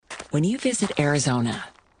When you visit Arizona,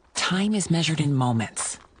 time is measured in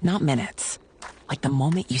moments, not minutes. Like the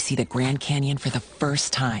moment you see the Grand Canyon for the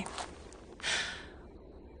first time.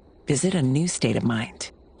 Visit a new state of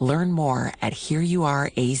mind. Learn more at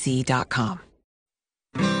hereyouareaz.com.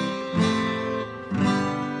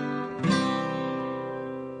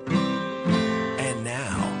 And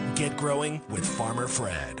now, get growing with Farmer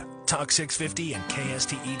Fred. Talk 650 and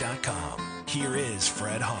KSTE.com. Here is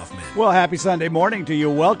Fred Hoffman. Well, happy Sunday morning to you.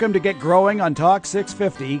 Welcome to Get Growing on Talk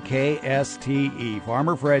 650 KSTE.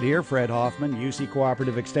 Farmer Fred here, Fred Hoffman, UC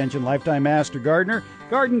Cooperative Extension Lifetime Master Gardener,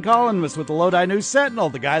 garden columnist with the Lodi News Sentinel,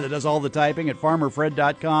 the guy that does all the typing at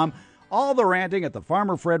farmerfred.com, all the ranting at the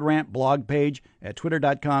Farmer Fred Rant blog page at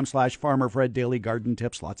twitter.com/farmerfred, daily garden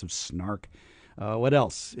tips, lots of snark. What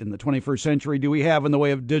else in the 21st century do we have in the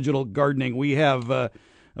way of digital gardening? We have,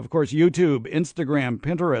 of course, YouTube, Instagram,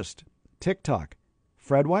 Pinterest, TikTok.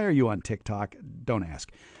 Fred, why are you on TikTok? Don't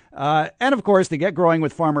ask. And, of course, the Get Growing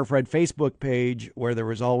with Farmer Fred Facebook page, where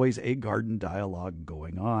there is always a garden dialogue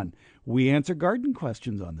going on. We answer garden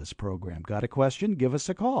questions on this program. Got a question? Give us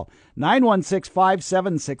a call.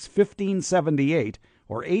 916-576-1578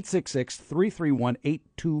 or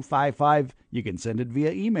 866-331-8255. You can send it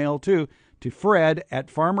via email, too, to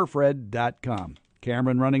fred@farmerfred.com.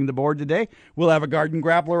 Cameron running the board today. We'll have a garden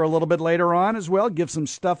grappler a little bit later on as well, give some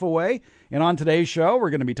stuff away. And on today's show,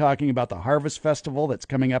 we're going to be talking about the Harvest Festival that's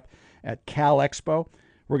coming up at Cal Expo.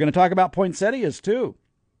 We're going to talk about poinsettias, too,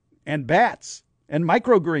 and bats, and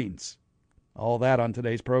microgreens. All that on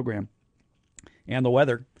today's program. And the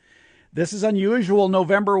weather. This is unusual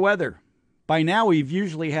November weather. By now, we've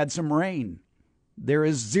usually had some rain. There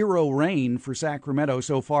is zero rain for Sacramento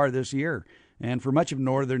so far this year, and for much of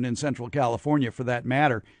northern and central California for that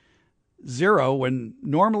matter. Zero, when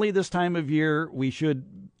normally this time of year we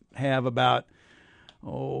should have about,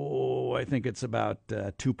 I think it's about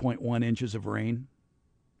 2.1 inches of rain.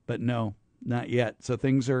 But no, not yet. So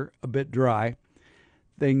things are a bit dry.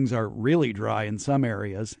 Things are really dry in some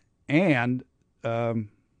areas, and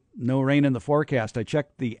no rain in the forecast. I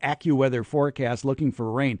checked the AccuWeather forecast looking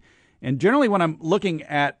for rain. And generally when I'm looking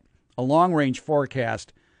at a long-range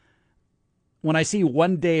forecast, when I see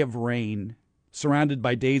one day of rain surrounded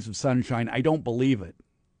by days of sunshine, I don't believe it.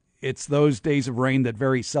 It's those days of rain that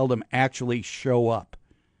very seldom actually show up.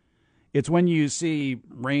 It's when you see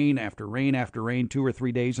rain after rain after rain 2 or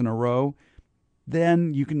 3 days in a row,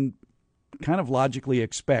 then you can kind of logically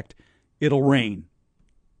expect it'll rain.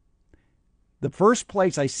 The first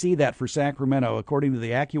place I see that for Sacramento, according to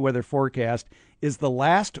the AccuWeather forecast, is the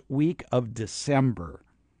last week of December.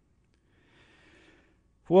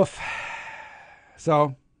 Woof.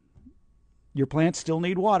 So your plants still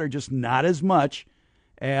need water, just not as much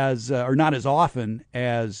as, or not as often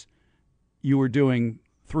as you were doing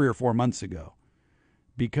 3 or 4 months ago,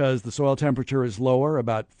 because the soil temperature is lower,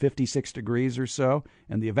 about 56 degrees or so,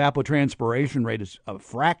 and the evapotranspiration rate is a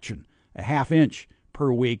fraction, a half inch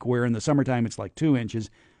per week, where in the summertime it's like 2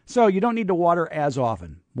 inches. So you don't need to water as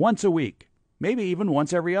often, once a week, maybe even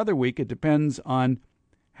once every other week. It depends on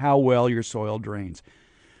how well your soil drains.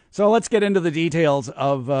 So let's get into the details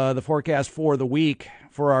of the forecast for the week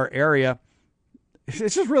for our area.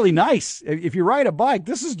 It's just really nice. If you ride a bike,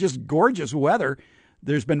 this is just gorgeous weather.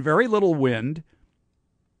 There's been very little wind.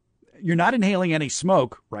 You're not inhaling any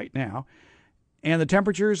smoke right now. And the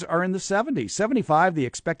temperatures are in the 70s. 75, the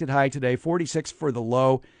expected high today, 46 for the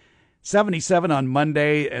low, 77 on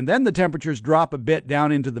Monday. And then the temperatures drop a bit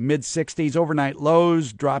down into the mid-60s. Overnight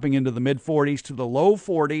lows dropping into the mid-40s to the low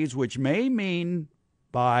 40s, which may mean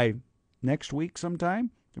by next week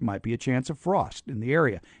sometime, there might be a chance of frost in the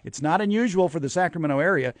area. It's not unusual for the Sacramento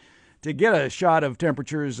area to get a shot of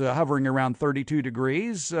temperatures hovering around 32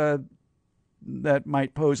 degrees. That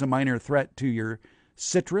might pose a minor threat to your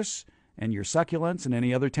citrus and your succulents and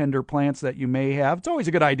any other tender plants that you may have. It's always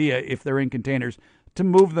a good idea, if they're in containers, to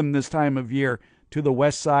move them this time of year to the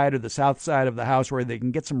west side or the south side of the house where they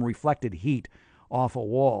can get some reflected heat off a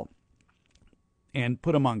wall. And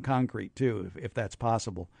put them on concrete, too, if that's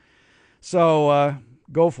possible. So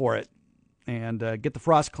go for it and get the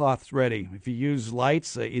frost cloths ready. If you use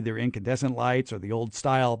lights, either incandescent lights or the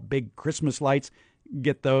old-style big Christmas lights,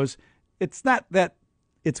 get those. It's not that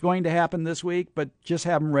it's going to happen this week, but just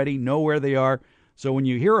have them ready, know where they are. So when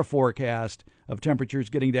you hear a forecast of temperatures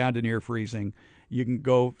getting down to near freezing, you can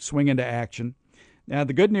go swing into action. Now,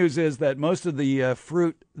 the good news is that most of the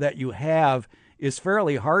fruit that you have is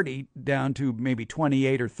fairly hardy, down to maybe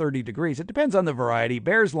 28 or 30 degrees. It depends on the variety.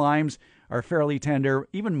 Bear's limes are fairly tender.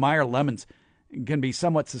 Even Meyer lemons can be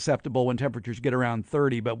somewhat susceptible when temperatures get around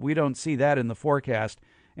 30, but we don't see that in the forecast.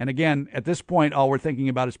 And again, at this point, all we're thinking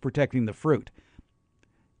about is protecting the fruit.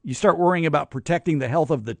 You start worrying about protecting the health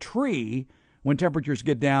of the tree when temperatures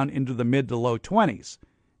get down into the mid to low 20s.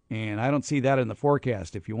 And I don't see that in the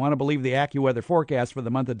forecast. If you want to believe the AccuWeather forecast for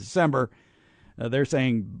the month of December, they're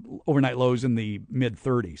saying overnight lows in the mid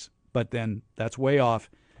 30s. But then that's way off.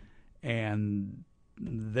 And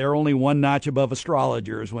they're only one notch above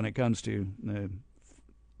astrologers when it comes to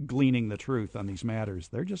gleaning the truth on these matters.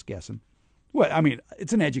 They're just guessing. Well, I mean,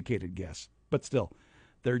 it's an educated guess, but still,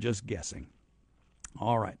 they're just guessing.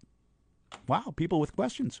 All right. Wow, people with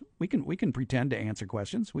questions. We can pretend to answer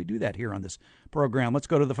questions. We do that here on this program. Let's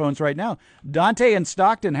go to the phones right now. Dante in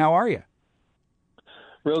Stockton, how are you?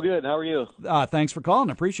 Real good. How are you? Thanks for calling.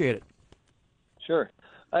 Appreciate it. Sure.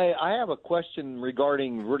 I have a question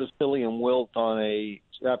regarding verticillium wilt on a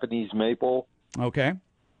Japanese maple. Okay.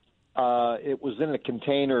 It was in a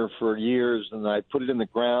container for years, and I put it in the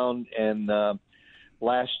ground, and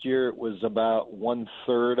last year it was about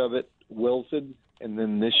 1/3 of it wilted, and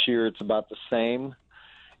then this year it's about the same.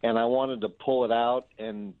 And I wanted to pull it out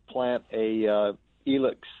and plant a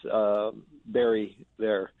Ilex berry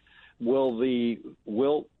there. Will the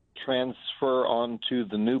wilt transfer onto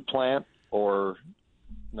the new plant or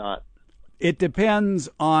not? It depends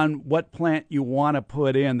on what plant you want to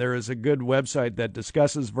put in. There is a good website that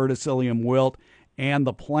discusses verticillium wilt and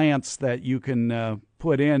the plants that you can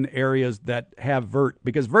put in areas that have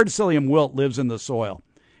because verticillium wilt lives in the soil,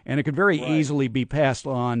 and it could very easily be passed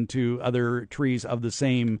on to other trees of the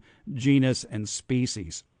same genus and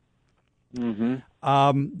species.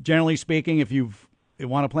 Mm-hmm. Generally speaking, if you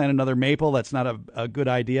want to plant another maple, that's not a good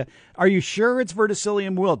idea. Are you sure it's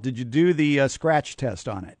verticillium wilt? Did you do the scratch test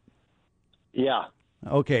on it? Yeah.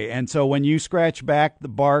 Okay, and so when you scratch back the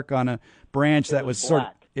bark on a branch that was sort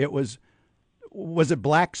of, was it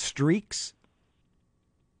black streaks?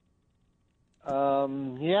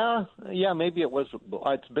 Yeah, maybe it was.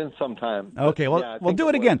 It's been some time. Okay, well, yeah, we'll do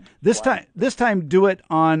it again. This time, do it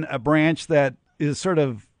on a branch that is sort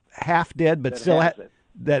of half dead, but still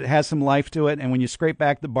that has some life to it. And when you scrape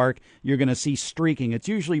back the bark, you're going to see streaking. It's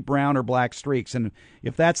usually brown or black streaks, and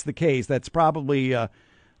if that's the case, that's probably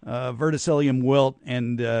verticillium wilt.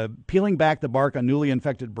 And peeling back the bark on newly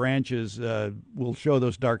infected branches will show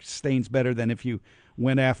those dark stains better than if you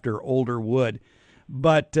went after older wood.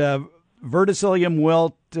 But verticillium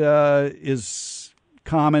wilt is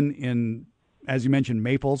common in, as you mentioned,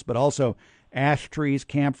 maples, but also ash trees,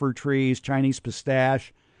 camphor trees, Chinese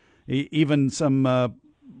pistache, even some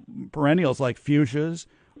perennials like fuchsias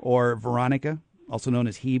or veronica, also known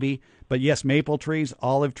as hebe. But yes, maple trees,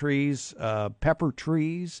 olive trees, pepper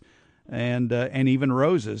trees, and even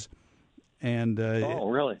roses. And oh,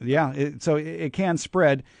 really? Yeah, so it can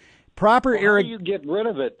spread. Proper How do you get rid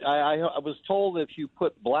of it? I was told if you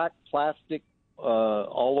put black plastic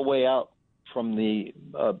all the way out from the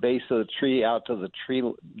base of the tree out to the tree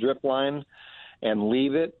drip line and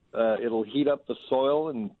leave it, it'll heat up the soil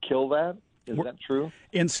and kill that. Is that true?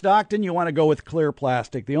 In Stockton, you want to go with clear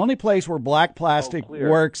plastic. The only place where black plastic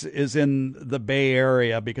works is in the Bay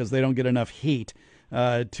Area because they don't get enough heat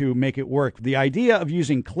to make it work. The idea of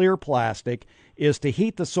using clear plastic is to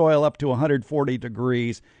heat the soil up to 140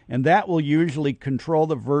 degrees, and that will usually control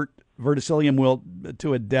the verticillium wilt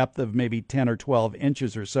to a depth of maybe 10 or 12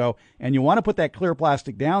 inches or so. And you want to put that clear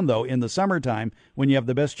plastic down, though, in the summertime when you have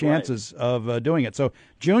the best chances of doing it. So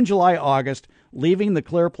June, July, August, leaving the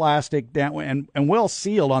clear plastic down and well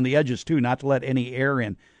sealed on the edges, too, not to let any air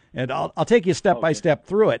in. And I'll take you step by step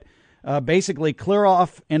through it. Basically, clear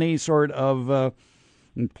off any sort of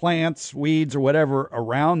plants, weeds, or whatever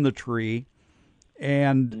around the tree,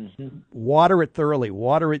 and water it thoroughly,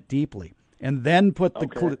 water it deeply, and then put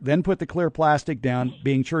the clear plastic down,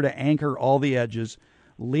 being sure to anchor all the edges.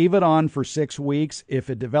 Leave it on for 6 weeks.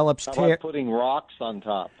 If it develops How about putting rocks on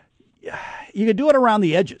top? You could do it around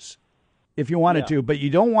the edges if you wanted to, but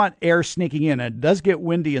you don't want air sneaking in. It does get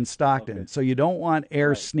windy in Stockton, so you don't want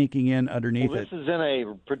air sneaking in underneath it. This is in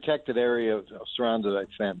a protected area surrounded by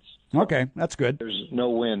fence. So okay, that's good. There's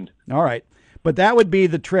no wind. All right. But that would be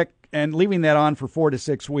the trick, and leaving that on for 4 to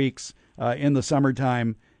 6 weeks in the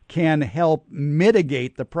summertime can help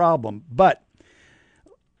mitigate the problem. But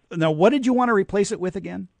now, what did you want to replace it with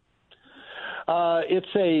again? It's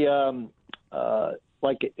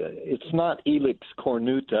it's not Ilex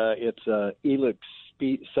cornuta. It's a Ilex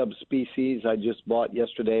subspecies I just bought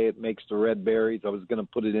yesterday. It makes the red berries. I was going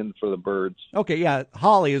to put it in for the birds. Okay, yeah,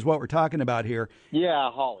 holly is what we're talking about here. Yeah,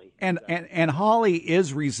 holly. And holly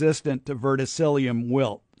is resistant to verticillium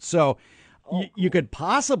wilt. So you could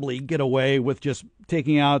possibly get away with just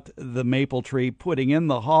taking out the maple tree, putting in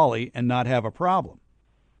the holly, and not have a problem.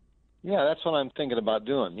 Yeah, that's what I'm thinking about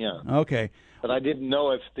doing. Yeah. Okay. But I didn't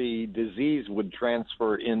know if the disease would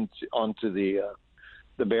transfer onto the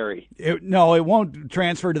berry. No, it won't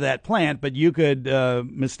transfer to that plant, but you could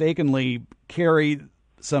mistakenly carry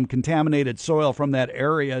some contaminated soil from that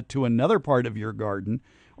area to another part of your garden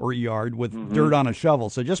or yard with dirt on a shovel.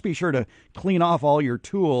 So just be sure to clean off all your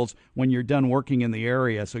tools when you're done working in the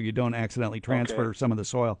area so you don't accidentally transfer some of the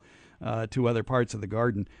soil to other parts of the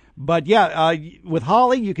garden. But yeah, with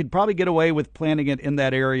holly, you could probably get away with planting it in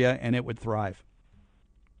that area and it would thrive.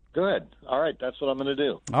 Good. All right, that's what I'm going to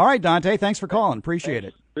do. All right, Dante, thanks for calling. Appreciate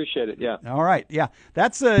it. Appreciate it. Yeah. All right. Yeah,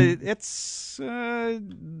 that's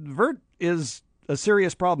vert is a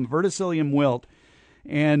serious problem, verticillium wilt,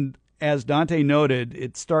 and as Dante noted,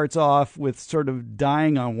 it starts off with sort of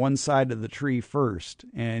dying on one side of the tree first,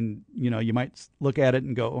 and you might look at it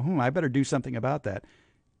and go, I better do something about that,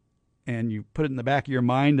 and you put it in the back of your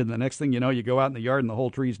mind, and the next thing you know, you go out in the yard and the whole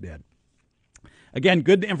tree's dead. Again,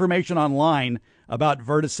 good information online about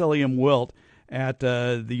verticillium wilt at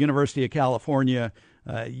the University of California,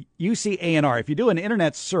 UCANR. If you do an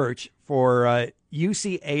internet search for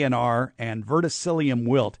UCANR and verticillium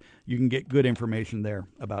wilt, you can get good information there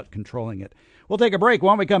about controlling it. We'll take a break.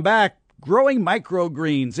 When we come back, growing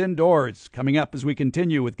microgreens indoors, coming up as we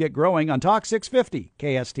continue with Get Growing on Talk 650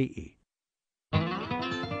 KSTE.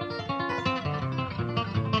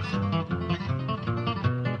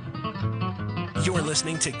 You're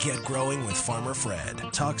listening to Get Growing with Farmer Fred.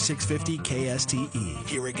 Talk 650 KSTE.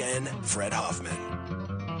 Here again, Fred Hoffman.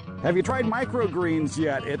 Have you tried microgreens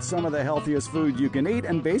yet? It's some of the healthiest food you can eat,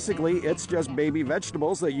 and basically it's just baby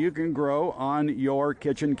vegetables that you can grow on your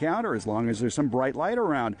kitchen counter as long as there's some bright light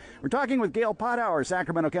around. We're talking with Gail Pothauer,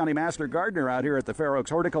 Sacramento County Master Gardener out here at the Fair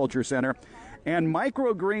Oaks Horticulture Center. And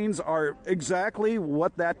microgreens are exactly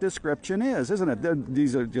what that description is, isn't it?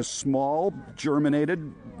 These are just small,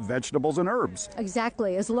 germinated vegetables and herbs.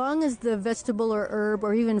 Exactly. As long as the vegetable or herb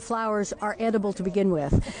or even flowers are edible to begin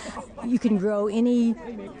with. You can grow any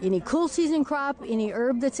cool season crop, any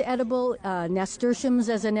herb that's edible. Nasturtiums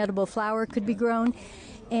as an edible flower could be grown.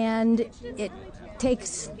 And it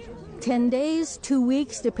takes 10 days, 2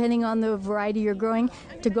 weeks, depending on the variety you're growing,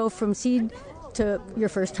 to go from seed to your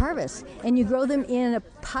first harvest. And you grow them in a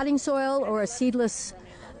potting soil or a seedless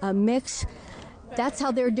mix. That's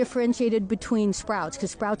how they're differentiated between sprouts,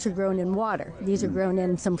 because sprouts are grown in water. These are grown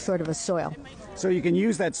in some sort of a soil. So you can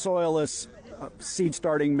use that soilless seed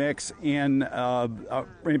starting mix in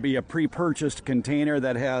maybe a pre-purchased container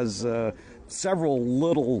that has several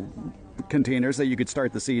little containers that you could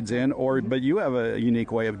start the seeds in, but you have a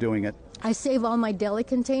unique way of doing it. I save all my deli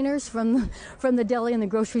containers from the deli in the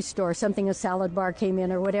grocery store, a salad bar came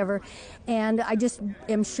in or whatever, and I just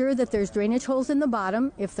am sure that there's drainage holes in the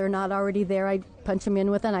bottom. If they're not already there, I punch them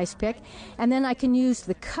in with an ice pick, and then I can use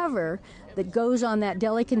the cover that goes on that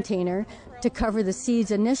deli container to cover the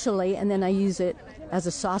seeds initially, and then I use it as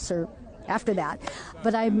a saucer after that.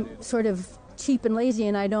 But I'm sort of cheap and lazy,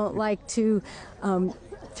 and I don't like to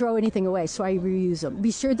throw anything away, so I reuse them. Be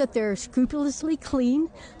sure that they're scrupulously clean,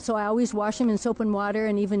 so I always wash them in soap and water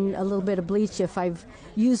and even a little bit of bleach if I've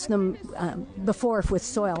used them before with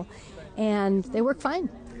soil, and they work fine.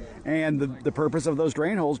 And the purpose of those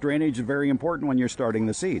drainage is very important when you're starting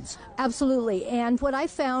the seeds. Absolutely. And what I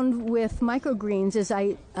found with microgreens is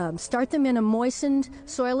I start them in a moistened,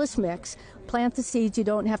 soilless mix, plant the seeds. You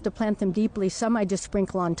don't have to plant them deeply. Some I just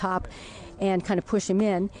sprinkle on top and kind of push them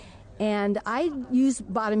in. And I use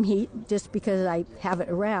bottom heat just because I have it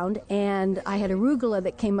around. And I had arugula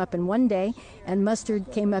that came up in 1 day, and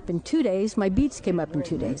mustard came up in 2 days. My beets came up in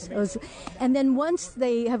 2 days. And then once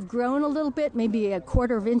they have grown a little bit, maybe a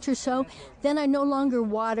quarter of an inch or so, then I no longer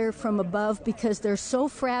water from above because they're so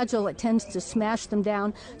fragile it tends to smash them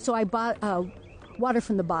down. So I bought water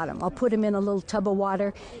from the bottom. I'll put them in a little tub of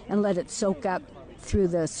water and let it soak up through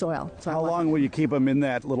the soil. So how long will you keep them in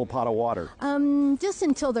that little pot of water? Just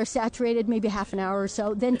until they're saturated, maybe half an hour or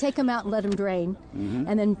so. Then take them out and let them drain,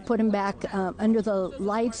 and then put them back under the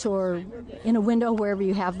lights or in a window, wherever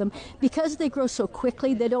you have them. Because they grow so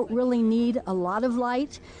quickly, they don't really need a lot of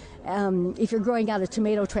light. If you're growing out a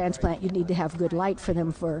tomato transplant, you need to have good light for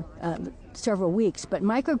them for several weeks. But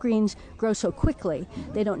microgreens grow so quickly,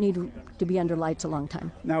 they don't need to be under lights a long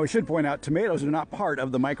time. Now, we should point out tomatoes are not part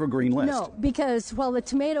of the microgreen list. No, because while the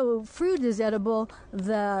tomato fruit is edible,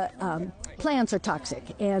 the plants are toxic.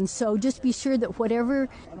 And so just be sure that whatever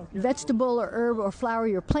vegetable or herb or flower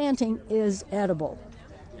you're planting is edible.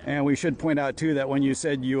 And we should point out, too, that when you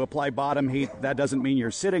said you apply bottom heat, that doesn't mean you're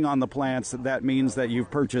sitting on the plants. That means that you've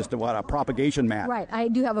purchased, a propagation mat. Right. I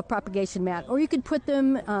do have a propagation mat. Or you could put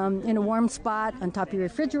them in a warm spot on top of your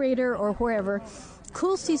refrigerator or wherever.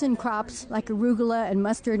 cool season crops like arugula and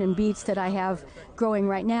mustard and beets that I have growing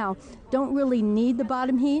right now don't really need the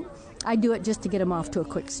bottom heat. I do it just to get them off to a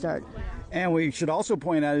quick start. And we should also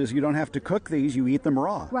point out is you don't have to cook these, you eat them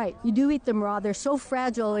raw. Right, you do eat them raw. They're so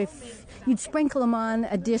fragile. If you'd sprinkle them on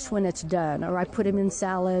a dish when it's done, or I put them in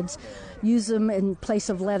salads, use them in place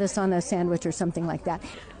of lettuce on a sandwich or something like that.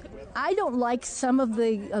 I don't like some of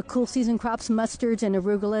the cool season crops, mustards and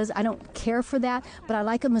arugulas. I don't care for that, but I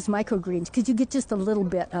like them as microgreens because you get just a little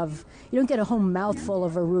bit of, you don't get a whole mouthful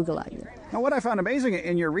of arugula. Now, what I found amazing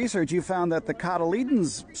in your research, you found that the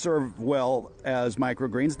cotyledons serve well as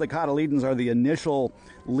microgreens. The cotyledons are the initial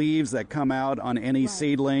leaves that come out on any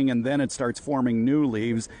seedling, and then it starts forming new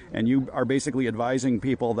leaves. And you are basically advising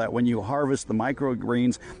people that when you harvest the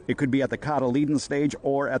microgreens, it could be at the cotyledon stage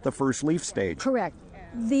or at the first leaf stage. Correct.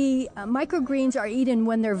 The microgreens are eaten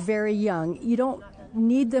when they're very young. You don't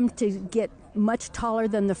need them to get much taller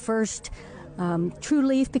than the first true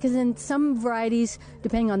leaf, because in some varieties,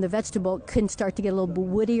 depending on the vegetable, can start to get a little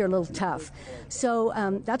woody or a little tough. So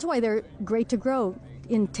that's why they're great to grow.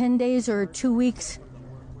 In 10 days or 2 weeks,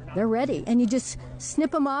 they're ready. And you just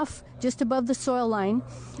snip them off just above the soil line.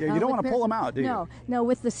 Yeah, you don't want to pull them out, do you? No,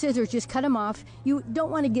 with the scissors, just cut them off. You don't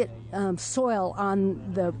want to get soil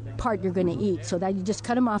on the part you're going to eat, so that you just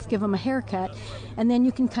cut them off, give them a haircut, and then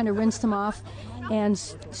you can kind of rinse them off and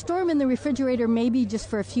store them in the refrigerator maybe just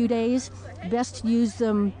for a few days. Best to use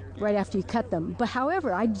them right after you cut them. But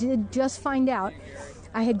however, I did just find out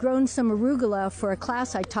I had grown some arugula for a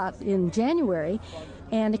class I taught in January,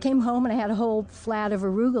 and I came home and I had a whole flat of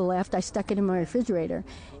arugula left. I stuck it in my refrigerator,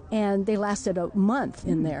 and they lasted a month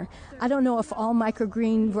in there. I don't know if all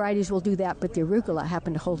microgreen varieties will do that, but the arugula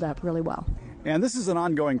happened to hold up really well. And this is an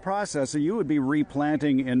ongoing process, so you would be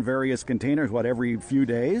replanting in various containers, every few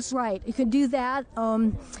days? Right. You could do that.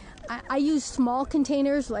 I use small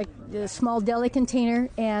containers, like a small deli container,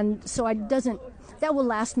 and so that will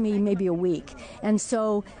last me maybe a week. And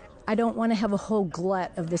so I don't want to have a whole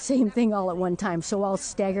glut of the same thing all at one time, so I'll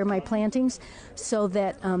stagger my plantings so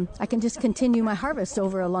that I can just continue my harvest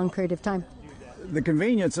over a long period of time. The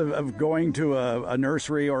convenience of going to a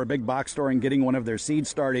nursery or a big box store and getting one of their seed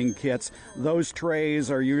starting kits, those trays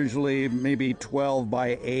are usually maybe 12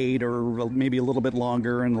 by 8 or maybe a little bit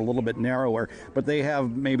longer and a little bit narrower, but they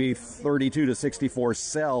have maybe 32 to 64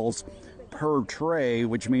 cells per tray,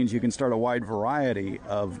 which means you can start a wide variety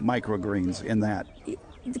of microgreens in that.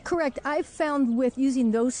 Correct. I've found with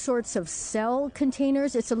using those sorts of cell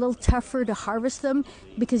containers, it's a little tougher to harvest them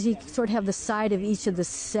because you sort of have the side of each of the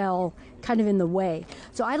cell kind of in the way.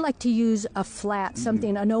 So I like to use a flat,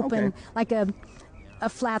 something, an open, like a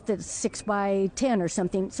flat that's 6 by 10 or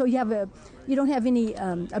something. So you don't have any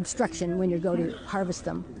obstruction when you go to harvest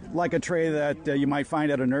them. Like a tray that you might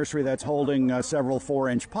find at a nursery that's holding several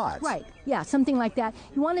 4-inch pots. Right. Yeah, something like that.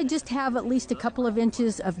 You want to just have at least a couple of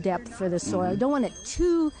inches of depth for the soil. You don't want it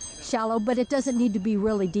too shallow, but it doesn't need to be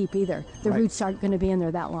really deep either. The roots aren't going to be in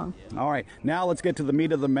there that long. All right. Now let's get to the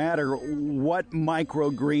meat of the matter. What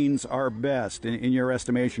microgreens are best in your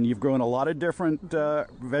estimation? You've grown a lot of different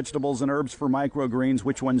vegetables and herbs for microgreens.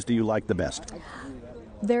 Which ones do you like the best?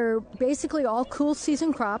 They're basically all cool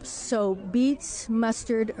season crops, so beets,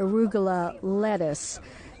 mustard, arugula, lettuce.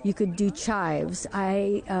 You could do chives.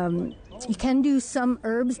 You can do some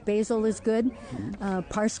herbs. Basil is good.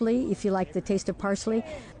 Parsley, if you like the taste of parsley.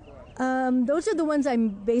 Those are the ones I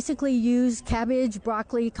basically use: cabbage,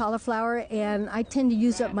 broccoli, cauliflower, and I tend to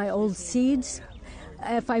use up my old seeds.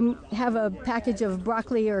 If I have a package of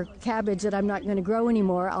broccoli or cabbage that I'm not going to grow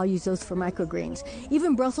anymore, I'll use those for microgreens.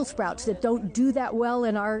 Even Brussels sprouts that don't do that well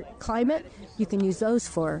in our climate, you can use those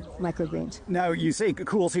for microgreens. Now, you say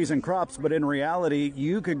cool season crops, but in reality,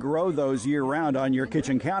 you could grow those year-round on your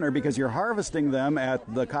kitchen counter because you're harvesting them at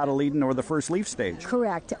the cotyledon or the first leaf stage.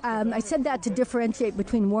 Correct. I said that to differentiate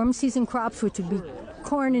between warm season crops, which would be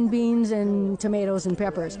corn and beans and tomatoes and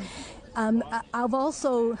peppers. I've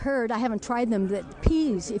also heard, I haven't tried them, that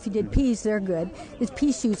peas, if you did peas, they're good. Because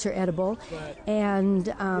pea shoots are edible.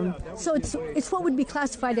 And so it's what would be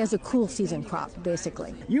classified as a cool season crop,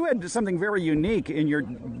 basically. You had something very unique in your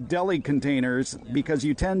deli containers because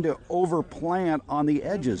you tend to overplant on the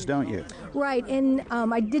edges, don't you? Right, and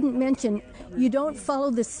I didn't mention, you don't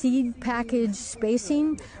follow the seed package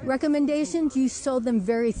spacing recommendations. You sow them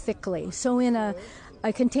very thickly. So in a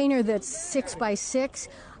container that's 6 by 6,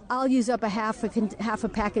 I'll use up half a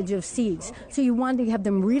package of seeds. So you want to have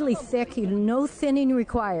them really thick, no thinning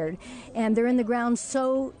required, and they're in the ground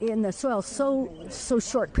in the soil so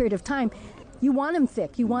short period of time. You want them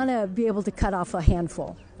thick. You want to be able to cut off a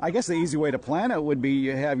handful. I guess the easy way to plant it would be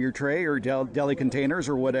you have your tray or deli containers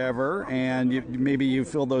or whatever, and maybe you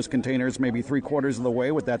fill those containers maybe 3/4 of the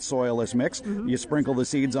way with that soilless mix. Mm-hmm. You sprinkle the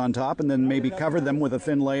seeds on top, and then maybe cover them with a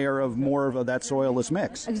thin layer of more of that soilless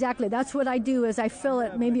mix. Exactly. That's what I do. Is I fill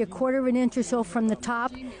it maybe 1/4 of an inch or so from the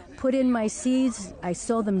top, put in my seeds. I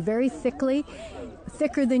sow them very thickly,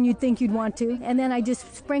 thicker than you'd think you'd want to, and then I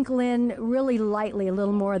just sprinkle in really lightly a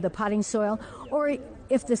little more of the potting soil. Or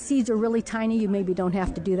if the seeds are really tiny, you maybe don't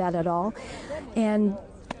have to do that at all, and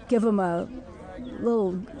give them a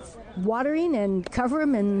little watering and cover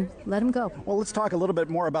them and let them go. Well, let's talk a little bit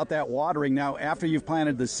more about that watering. Now, after you've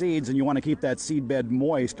planted the seeds and you want to keep that seed bed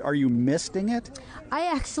moist, are you misting it? I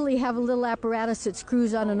actually have a little apparatus that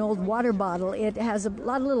screws on an old water bottle. It has a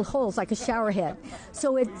lot of little holes like a shower head.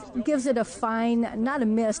 So it gives it a fine, not a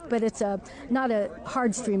mist, but it's not a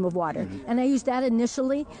hard stream of water. And I use that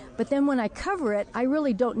initially, but then when I cover it, I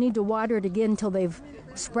really don't need to water it again until they've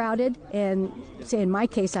sprouted. And say in my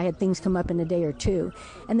case, I had things come up in a day or two.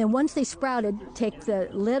 And then once they sprouted, take the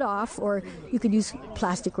lid off, or you could use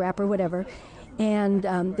plastic wrap or whatever, and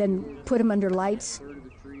then put them under lights,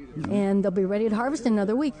 and they'll be ready to harvest in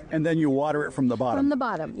another week. And then you water it from the bottom? From the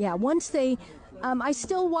bottom, yeah. Once they, I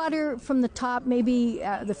still water from the top maybe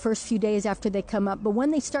the first few days after they come up, but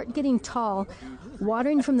when they start getting tall,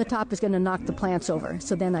 watering from the top is going to knock the plants over,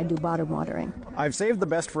 so then I do bottom watering. I've saved the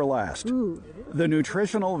best for last. Ooh. The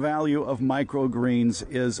nutritional value of microgreens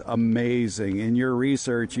is amazing. In your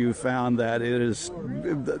research, you found that it is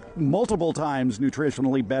multiple times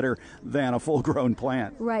nutritionally better than a full-grown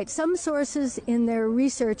plant. Right. Some sources in their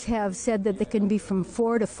research have said that they can be from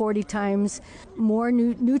 4 to 40 times more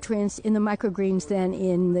nutrients in the microgreens than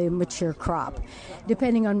in the mature crop,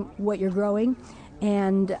 depending on what you're growing.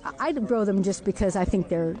 And I grow them just because I think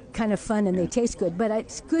they're kind of fun and they taste good. But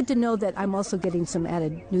it's good to know that I'm also getting some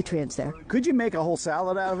added nutrients there. Could you make a whole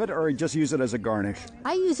salad out of it, or just use it as a garnish?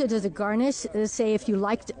 I use it as a garnish. Say if you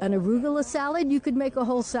liked an arugula salad, you could make a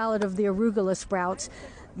whole salad of the arugula sprouts.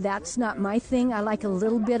 That's not my thing. I like a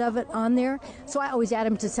little bit of it on there. So I always add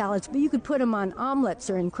them to salads. But you could put them on omelets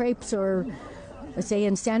or in crepes or, say,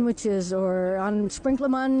 in sandwiches or sprinkle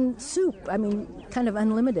them on soup. I mean, kind of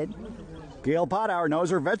unlimited. Gail Potauer knows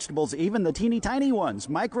her vegetables, even the teeny tiny ones.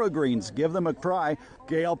 Microgreens, give them a try.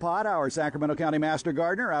 Gail Potauer, Sacramento County Master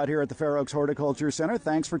Gardener, out here at the Fair Oaks Horticulture Center.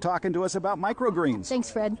 Thanks for talking to us about microgreens. Thanks,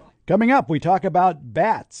 Fred. Coming up, we talk about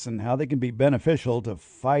bats and how they can be beneficial to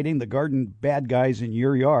fighting the garden bad guys in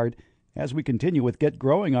your yard as we continue with Get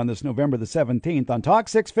Growing on this November the 17th on Talk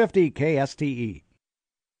 650 KSTE.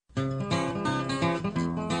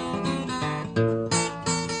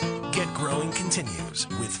 Continues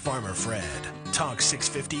with Farmer Fred. Talk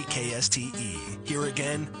 650 KSTE. Here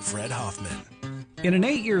again, Fred Hoffman. In an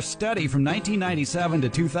 8-year study from 1997 to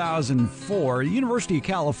 2004, the University of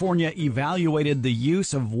California evaluated the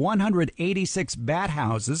use of 186 bat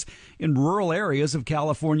houses in rural areas of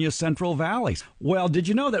California's Central Valleys. Well, did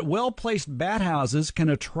you know that well-placed bat houses can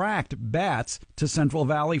attract bats to Central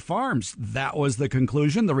Valley farms? That was the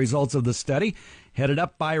conclusion, the results of the study, headed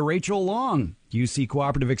up by Rachel Long, UC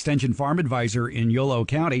Cooperative Extension Farm Advisor in Yolo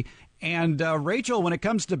County. And Rachel, when it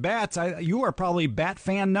comes to bats, you are probably bat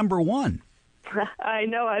fan number one. I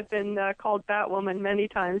know I've been called Batwoman many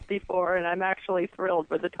times before, and I'm actually thrilled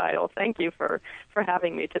with the title. Thank you for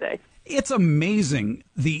having me today. It's amazing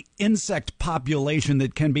the insect population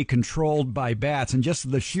that can be controlled by bats and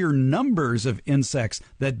just the sheer numbers of insects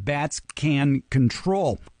that bats can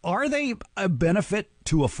control. Are they a benefit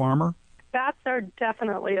to a farmer? Bats are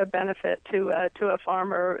definitely a benefit to a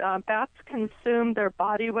farmer. Bats consume their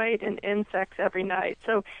body weight in insects every night.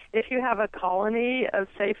 So if you have a colony of,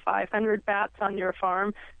 say, 500 bats on your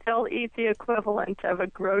farm, they'll eat the equivalent of a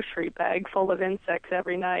grocery bag full of insects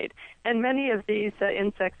every night. And many of these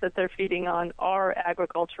insects that they're feeding on are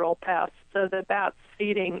agricultural pests. So the bats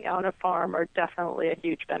feeding on a farm are definitely a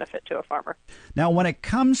huge benefit to a farmer. Now, when it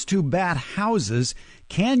comes to bat houses,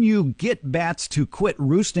 can you get bats to quit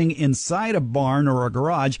roosting inside a barn or a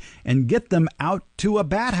garage and get them out to a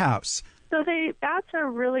bat house? So bats are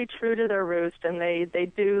really true to their roost, and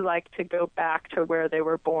they do like to go back to where they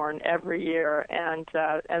were born every year, and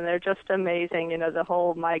they're just amazing. You know, the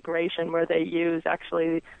whole migration where they use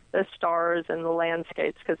actually the stars and the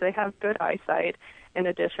landscapes because they have good eyesight. In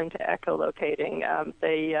addition to echolocating,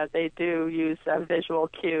 they do use visual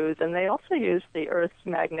cues, and they also use the Earth's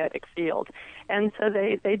magnetic field. And so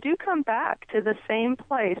they do come back to the same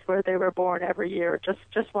place where they were born every year,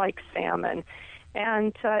 just like salmon.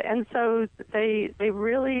 And so it's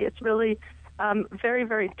really very,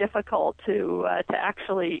 very difficult to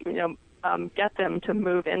actually get them to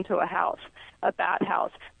move into a bat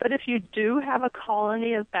house. But if you do have a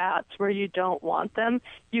colony of bats where you don't want them,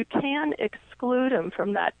 you can exclude them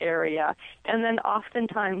from that area, and then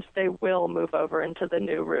oftentimes they will move over into the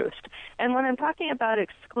new roost. And when I'm talking about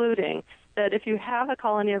excluding, that if you have a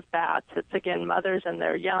colony of bats, it's again mothers and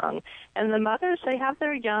their young, and the mothers, they have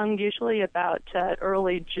their young usually about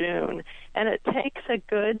early June, and it takes a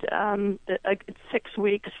good 6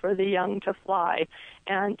 weeks for the young to fly,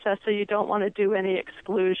 and so you don't want to do any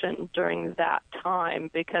exclusion during that time,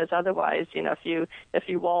 because otherwise, if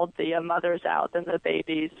you walled the mothers out, then the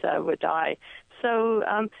babies would die. So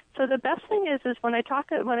the best thing is when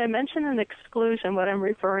I mention an exclusion, what I'm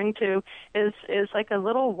referring to is like a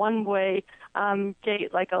little one-way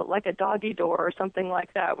gate, like a doggy door or something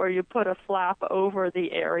like that, where you put a flap over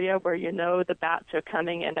the area where the bats are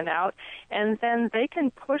coming in and out, and then they can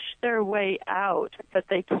push their way out, but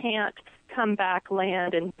they can't come back,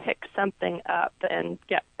 land, and pick something up and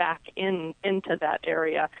get back into that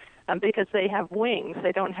area. Because they have wings,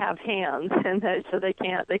 they don't have hands, and so they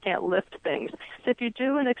can't lift things. So if you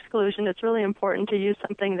do an exclusion, it's really important to use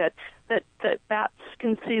something that bats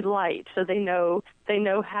can see light, so they know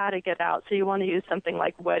how to get out. So you want to use something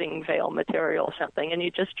like wedding veil material or something, and you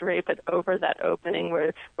just drape it over that opening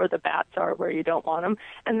where the bats are, where you don't want them,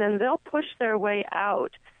 and then they'll push their way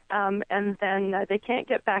out. And then they can't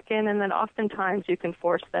get back in, and then oftentimes you can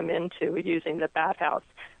force them into using the bat house.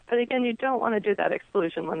 But again, you don't want to do that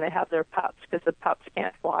exclusion when they have their pups, because the pups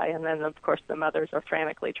can't fly, and then, of course, the mothers are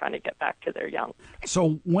frantically trying to get back to their young.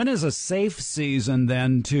 So when is a safe season,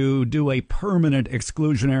 then, to do a permanent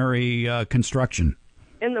exclusionary construction?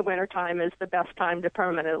 In the wintertime is the best time to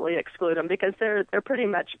permanently exclude them, because they're pretty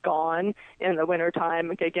much gone in the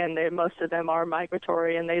wintertime. Again, most of them are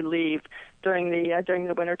migratory, and they leave during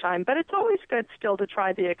the wintertime. But it's always good still to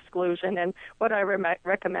try the exclusion. And what I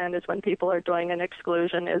recommend is when people are doing an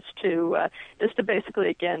exclusion is to basically,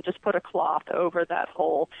 again, just put a cloth over that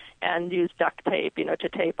hole and use duct tape, to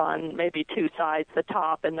tape on maybe two sides, the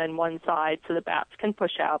top and then one side, so the bats can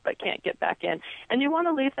push out but can't get back in. And you want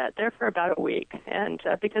to leave that there for about a week. And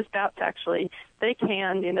because bats actually, they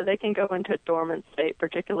can go into a dormant state,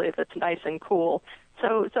 particularly if it's nice and cool.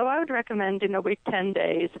 So I would recommend, week 10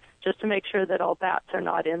 days, just to make sure that all bats are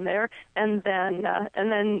not in there, and then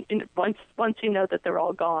once you know that they're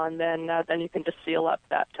all gone, then you can just seal up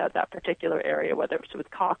that particular area, whether it's with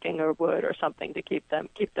caulking or wood or something, to keep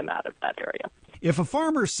them out of that area. If a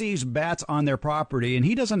farmer sees bats on their property and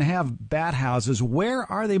he doesn't have bat houses, where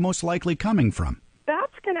are they most likely coming from?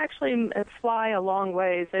 Bats can actually fly a long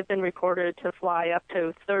ways. They've been recorded to fly up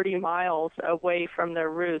to 30 miles away from their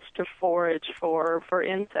roost to forage for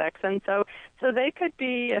insects. And so they could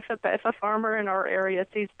be, if a farmer in our area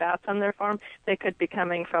sees bats on their farm, they could be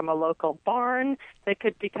coming from a local barn. They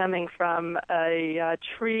could be coming from a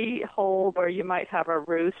tree hole where you might have a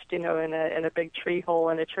roost, in a big tree hole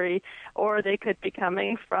in a tree. Or they could be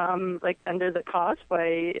coming from, like, under the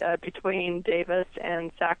causeway between Davis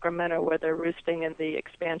and Sacramento, where they're roosting in the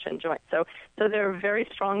expansion joint. So they're very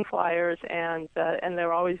strong flyers, and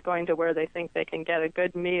they're always going to where they think they can get a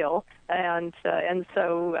good meal. And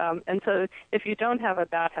so if you don't have a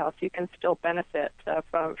bat house, you can still benefit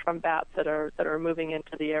from bats that are moving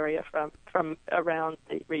into the area from around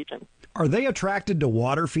the region. Are they attracted to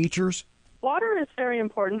water features? Water is very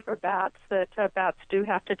important for bats, that bats do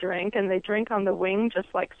have to drink, and they drink on the wing just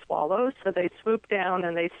like swallows, so they swoop down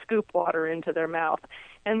and they scoop water into their mouth.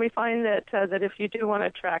 And we find that if you do want to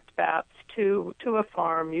attract bats to a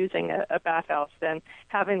farm using a bat house, then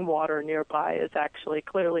having water nearby is actually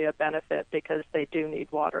clearly a benefit, because they do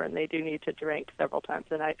need water and they do need to drink several times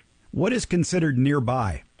a night. What is considered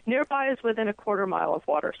nearby? Nearby is within a quarter mile of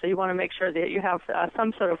water, so you want to make sure that you have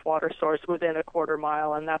some sort of water source within a quarter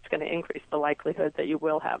mile, and that's going to increase the likelihood that you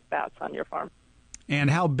will have bats on your farm. And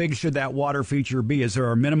how big should that water feature be? Is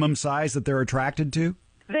there a minimum size that they're attracted to?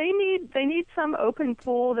 They need some open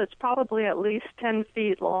pool that's probably at least 10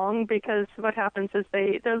 feet long, because what happens is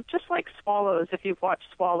they're just like swallows. If you've watched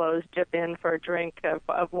swallows dip in for a drink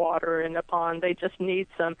of water in a pond, they just need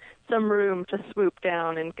some room to swoop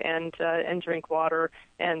down and drink water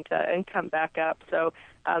and come back up. So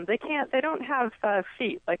they don't have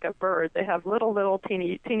feet like a bird. They have little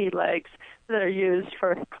teeny legs that are used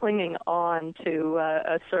for clinging on to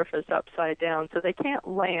a surface upside down, so they can't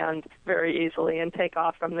land very easily and take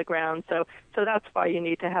off from the ground. So that's why you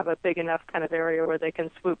need to have a big enough kind of area where they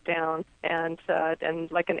can swoop down and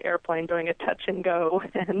like an airplane doing a touch and go,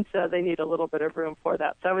 and they need a little bit of room for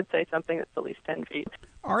that. So I would say something that's at least 10 feet.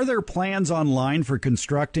 Are there plans online for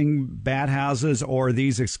constructing bat houses or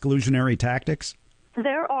these exclusionary tactics?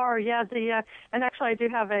 There are, yeah. And actually, I do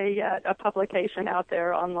have a publication out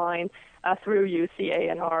there online through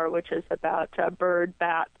UCANR, which is about bird,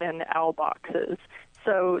 bat, and owl boxes.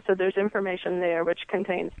 So there's information there which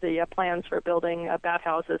contains the plans for building bat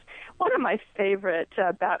houses. One of my favorite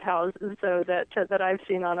bat houses, though, that I've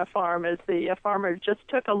seen on a farm is the farmer just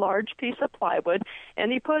took a large piece of plywood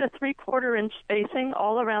and he put a 3/4-inch spacing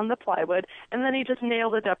all around the plywood, and then he just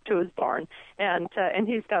nailed it up to his barn. And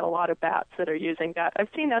he's got a lot of bats that are using that. I've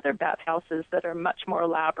seen other bat houses that are much more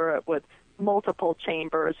elaborate with multiple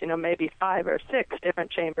chambers, maybe 5 or 6 different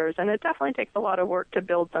chambers, and it definitely takes a lot of work to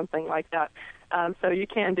build something like that. So you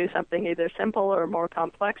can do something either simple or more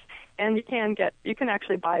complex, and you can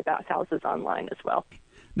actually buy bat houses online as well.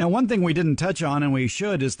 Now, one thing we didn't touch on, and we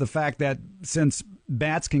should, is the fact that since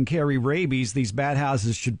bats can carry rabies, these bat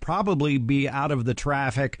houses should probably be out of the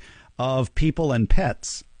traffic of people and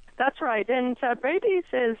pets. That's right, and rabies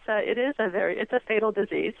is it's a fatal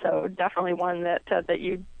disease, so definitely one that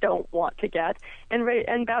you don't want to get.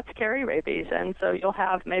 And bats carry rabies, and so you'll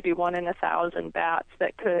have maybe 1 in 1,000 bats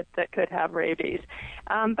that could have rabies.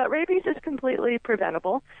 But rabies is completely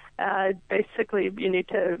preventable. Basically, you need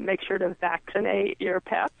to make sure to vaccinate your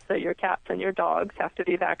pets, so your cats and your dogs have to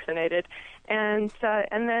be vaccinated, and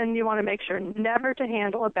then you want to make sure never to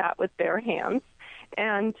handle a bat with bare hands.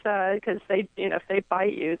 And because if they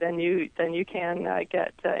bite you, then you can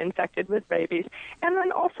get infected with rabies. And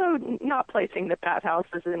then also not placing the bat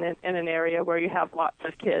houses in an area where you have lots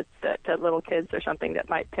of kids, that little kids or something that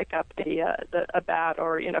might pick up a bat,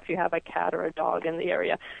 or if you have a cat or a dog in the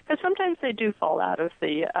area, because sometimes they do fall out of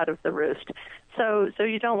the roost. So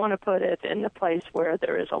you don't want to put it in a place where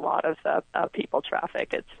there is a lot of people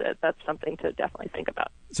traffic. That's something to definitely think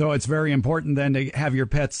about. So it's very important then to have your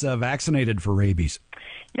pets vaccinated for rabies.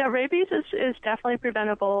 Yeah, rabies is definitely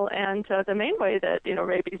preventable, and the main way that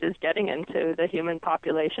rabies is getting into the human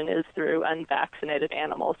population is through unvaccinated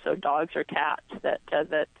animals. So dogs or cats that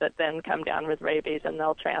then come down with rabies, and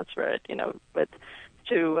they'll transfer it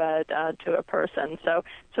to a person. So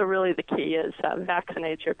really the key is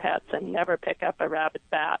vaccinate your pets and never pick up a rabid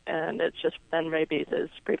bat, and it's just then rabies is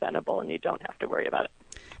preventable and you don't have to worry about it.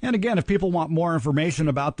 And again, if people want more information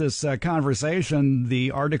about this conversation, the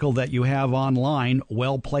article that you have online,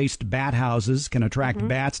 Well-Placed Bat Houses Can Attract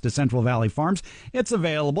Bats to Central Valley Farms, it's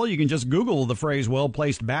available. You can just Google the phrase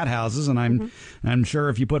well-placed bat houses, and I'm sure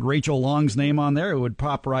if you put Rachel Long's name on there, it would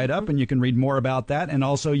pop right up, and you can read more about that. And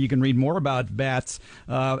also you can read more about bats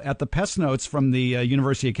at the Pest Notes from the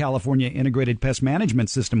University of California Integrated Pest Management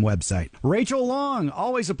System website. Rachel Long,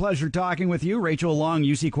 always a pleasure talking with you. Rachel Long,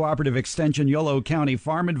 UC Cooperative Extension, Yolo County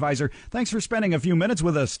Farm Advisor. Thanks for spending a few minutes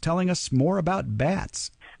with us, telling us more about bats.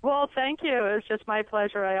 Well, thank you. It's just my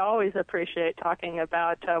pleasure. I always appreciate talking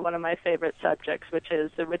about one of my favorite subjects, which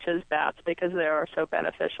is bats, because they are so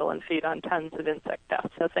beneficial and feed on tons of insect pests.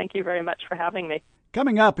 So thank you very much for having me.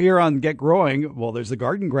 Coming up here on Get Growing, well, there's the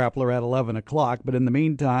Garden Grappler at 11 o'clock, but in the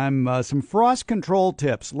meantime, some frost control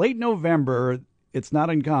tips. Late November, it's not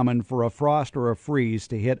uncommon for a frost or a freeze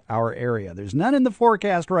to hit our area. There's none in the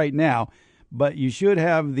forecast right now, but you should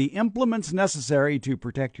have the implements necessary to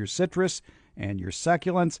protect your citrus and your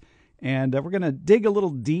succulents. And we're going to dig a little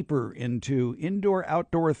deeper into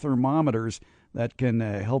indoor-outdoor thermometers that can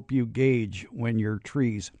help you gauge when your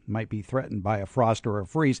trees might be threatened by a frost or a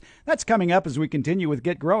freeze. That's coming up as we continue with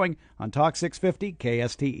Get Growing on Talk 650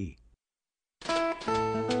 KSTE.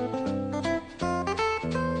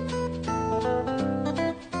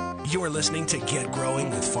 You're listening to Get Growing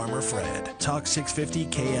with Farmer Fred. Talk 650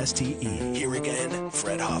 KSTE. Here again,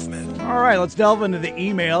 Fred Hoffman. All right, let's delve into the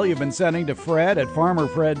email you've been sending to Fred at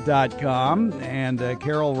farmerfred.com. And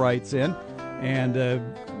Carol writes in and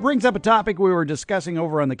brings up a topic we were discussing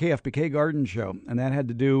over on the KFBK Garden Show. And that had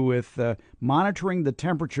to do with monitoring the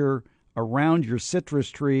temperature around your citrus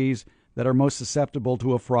trees that are most susceptible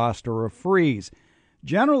to a frost or a freeze.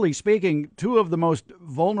 Generally speaking, two of the most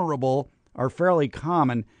vulnerable are fairly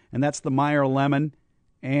common, and that's the Meyer lemon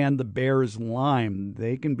and the Bear's lime.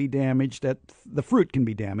 They can be damaged the fruit can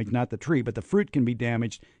be damaged, not the tree, but the fruit can be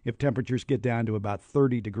damaged if temperatures get down to about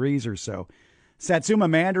 30 degrees or so. Satsuma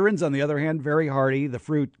mandarins, on the other hand, very hardy. The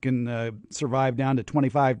fruit can survive down to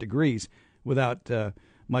 25 degrees without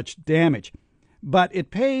much damage. But it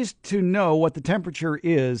pays to know what the temperature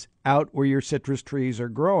is out where your citrus trees are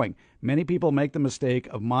growing. Many people make the mistake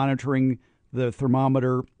of monitoring the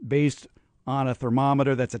thermometer based on a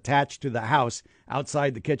thermometer that's attached to the house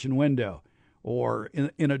outside the kitchen window or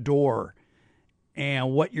in a door.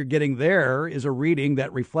 And what you're getting there is a reading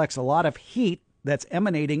that reflects a lot of heat that's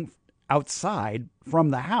emanating outside from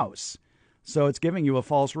the house. So it's giving you a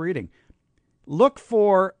false reading. Look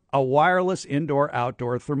for a wireless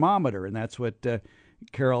indoor-outdoor thermometer, and that's what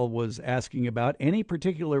Carol was asking about. Any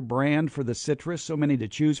particular brand for the citrus? So many to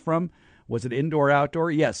choose from. Was it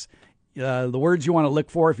indoor-outdoor? Yes. The words you want to look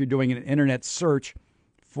for if you're doing an internet search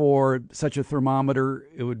for such a thermometer,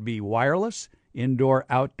 it would be wireless,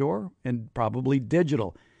 indoor-outdoor, and probably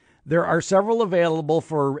digital. There are several available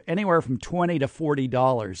for anywhere from $20 to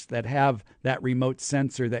 $40 that have that remote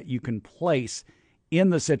sensor that you can place in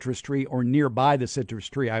the citrus tree or nearby the citrus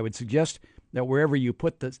tree. I would suggest that wherever you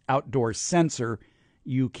put the outdoor sensor,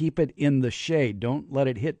 you keep it in the shade. Don't let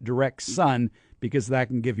it hit direct sun because that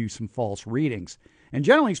can give you some false readings. And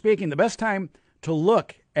generally speaking, the best time to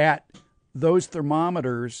look at those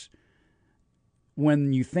thermometers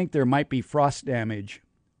when you think there might be frost damage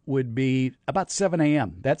would be about 7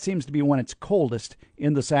 a.m. That seems to be when it's coldest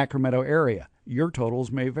in the Sacramento area. Your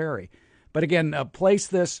totals may vary. But again, place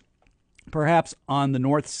this perhaps on the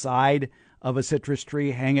north side of a citrus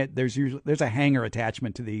tree. Hang it. There's a hanger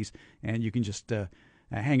attachment to these, and you can just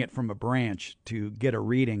hang it from a branch to get a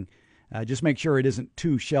reading. Just make sure it isn't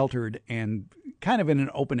too sheltered and kind of in an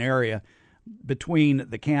open area between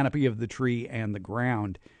the canopy of the tree and the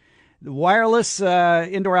ground. The wireless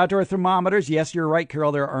indoor-outdoor thermometers, yes, you're right,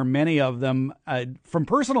 Carol. There are many of them. From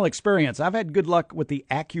personal experience, I've had good luck with the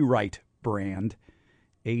Accurite brand,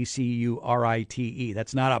 Acurite.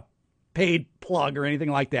 That's not a paid plug or anything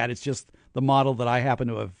like that. It's just the model that I happen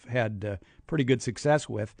to have had pretty good success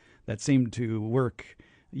with that seemed to work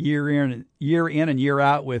year in and year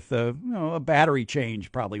out with a battery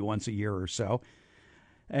change probably once a year or so.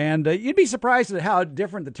 And you'd be surprised at how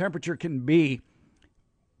different the temperature can be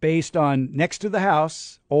based on next to the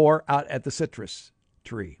house or out at the citrus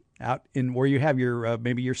tree, out in where you have your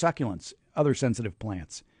maybe your succulents, other sensitive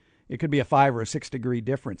plants. It could be a 5 or a 6 degree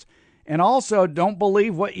difference. And also, don't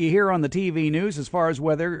believe what you hear on the TV news as far as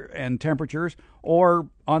weather and temperatures or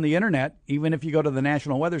on the internet, even if you go to the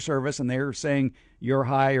National Weather Service and they're saying your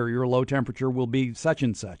high or your low temperature will be such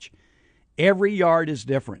and such. Every yard is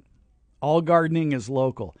different. All gardening is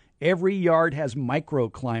local. Every yard has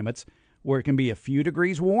microclimates where it can be a few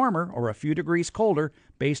degrees warmer or a few degrees colder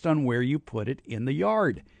based on where you put it in the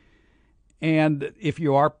yard. And if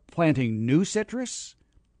you are planting new citrus,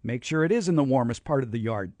 make sure it is in the warmest part of the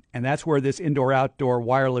yard. And that's where this indoor-outdoor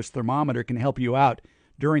wireless thermometer can help you out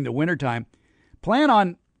during the wintertime. Plan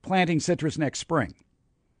on planting citrus next spring.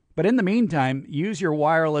 But in the meantime, use your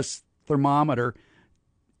wireless thermometer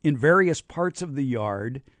in various parts of the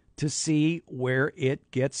yard to see where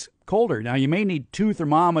it gets colder. Now, you may need 2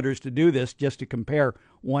 thermometers to do this just to compare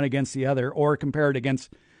one against the other or compare it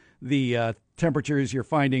against the temperatures you're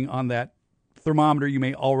finding on that thermometer you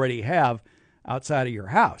may already have outside of your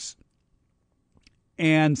house.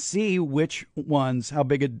 And see which ones, how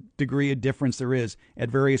big a degree of difference there is at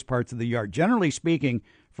various parts of the yard. Generally speaking,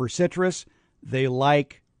 for citrus, they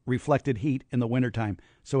like reflected heat in the wintertime.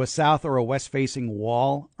 So a south or a west-facing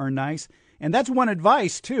wall are nice. And that's one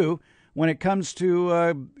advice, too, when it comes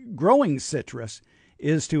to growing citrus,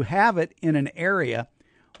 is to have it in an area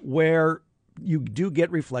where you do get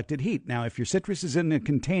reflected heat. Now, if your citrus is in a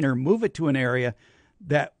container, move it to an area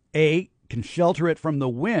that, A, can shelter it from the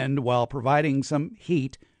wind while providing some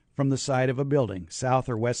heat from the side of a building, south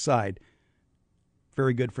or west side.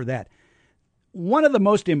 Very good for that. One of the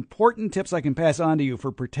most important tips I can pass on to you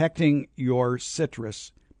for protecting your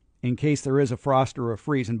citrus in case there is a frost or a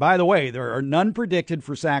freeze. And by the way, there are none predicted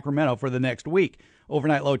for Sacramento for the next week.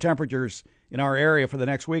 Overnight low temperatures in our area for the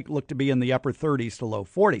next week look to be in the upper 30s to low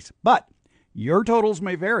 40s. But your totals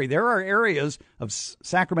may vary. There are areas of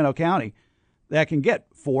Sacramento County that can get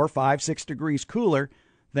 4, 5, 6 degrees cooler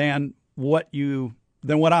than what's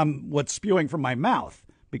spewing from my mouth,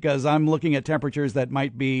 because I'm looking at temperatures that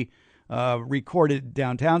might be recorded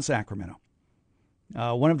downtown Sacramento.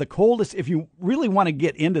 One of the coldest, if you really want to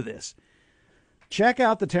get into this, check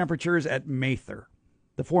out the temperatures at Mather,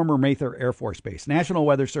 the former Mather Air Force Base. National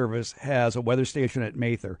Weather Service has a weather station at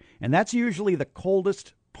Mather, and that's usually the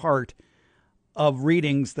coldest part of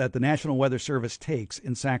readings that the National Weather Service takes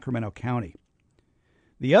in Sacramento County.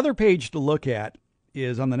 The other page to look at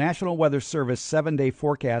is on the National Weather Service 7-day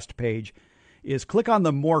forecast page, is click on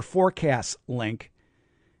the More Forecasts link,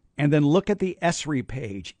 and then look at the ESRI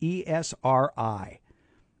page, ESRI.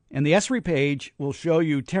 And the ESRI page will show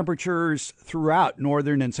you temperatures throughout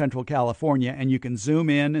northern and central California, and you can zoom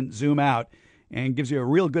in and zoom out, and gives you a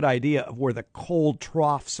real good idea of where the cold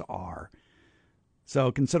troughs are.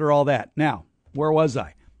 So consider all that. Now, where was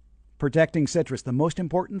I? Protecting citrus. The most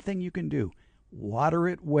important thing you can do, water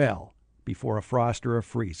it well before a frost or a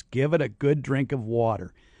freeze. Give it a good drink of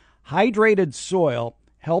water. Hydrated soil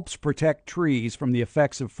helps protect trees from the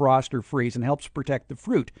effects of frost or freeze and helps protect the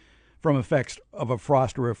fruit from effects of a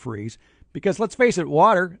frost or a freeze. Because let's face it,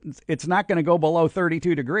 water, it's not going to go below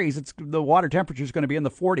 32 degrees. The water temperature is going to be in the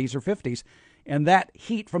 40s or 50s. And that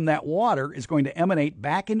heat from that water is going to emanate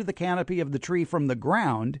back into the canopy of the tree from the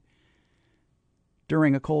ground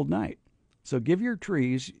during a cold night. So give your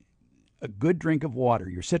trees a good drink of water,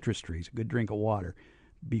 your citrus trees, a good drink of water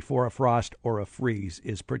before a frost or a freeze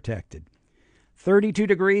is protected. 32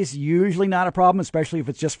 degrees, usually not a problem, especially if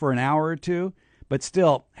it's just for an hour or two. But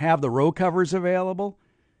still, have the row covers available.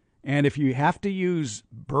 And if you have to use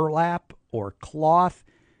burlap or cloth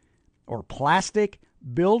or plastic,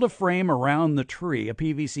 build a frame around the tree, a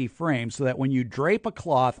PVC frame, so that when you drape a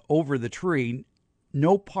cloth over the tree,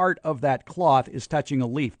 no part of that cloth is touching a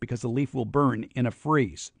leaf because the leaf will burn in a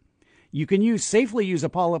freeze. You can safely use a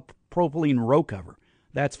polypropylene row cover.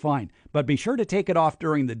 That's fine. But be sure to take it off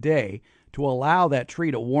during the day to allow that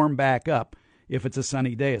tree to warm back up if it's a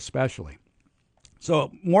sunny day especially.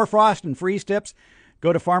 So more frost and freeze tips.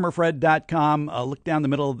 Go to farmerfred.com, look down the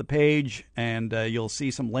middle of the page, and you'll see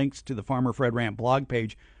some links to the Farmer Fred Rant blog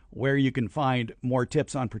page where you can find more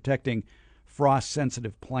tips on protecting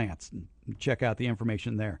frost-sensitive plants. Check out the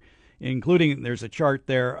information there, including there's a chart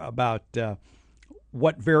there about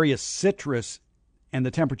what various citrus and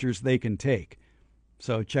the temperatures they can take.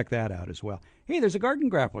 So check that out as well. Hey, there's a garden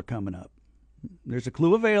grappler coming up. There's a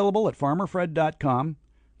clue available at farmerfred.com.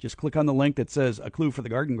 Just click on the link that says a clue for the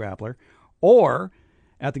garden grappler, or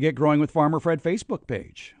at the Get Growing with Farmer Fred Facebook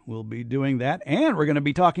page. We'll be doing that, and we're going to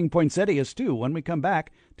be talking poinsettias, too, when we come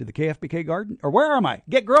back to the KFBK Garden. Or where am I?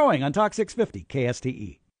 Get Growing on Talk 650,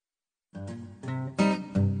 KSTE.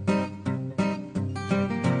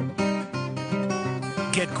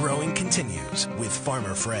 Get Growing continues with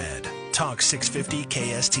Farmer Fred. Talk 650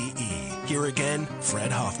 KSTE. Here again,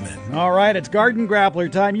 Fred Hoffman. All right, it's Garden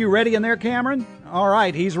Grappler time. You ready in there, Cameron? All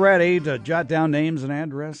right, he's ready to jot down names and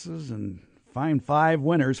addresses and find 5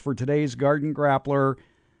 winners for today's Garden Grappler.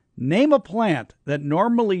 Name a plant that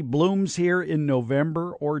normally blooms here in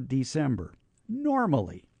November or December.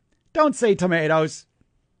 Normally. Don't say tomatoes.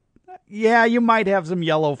 Yeah, you might have some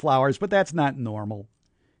yellow flowers, but that's not normal.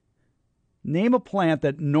 Name a plant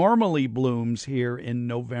that normally blooms here in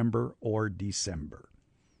November or December.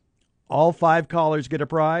 All 5 callers get a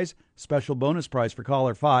prize. Special bonus prize for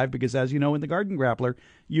caller 5 because, as you know, in the Garden Grappler,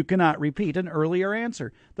 you cannot repeat an earlier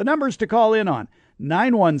answer. The numbers to call in on,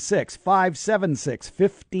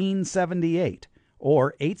 916-576-1578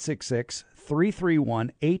 or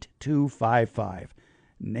 866-331-8255.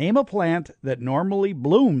 Name a plant that normally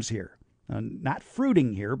blooms here. Not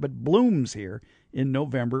fruiting here, but blooms here in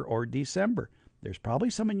November or December. There's probably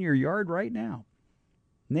some in your yard right now.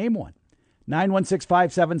 Name one.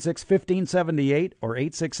 916-576-1578 or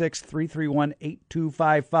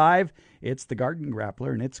 866-331-8255. It's the Garden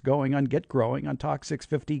Grappler, and it's going on Get Growing on Talk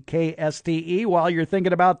 650 KSTE. While you're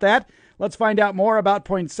thinking about that, let's find out more about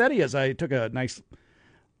poinsettias. I took a nice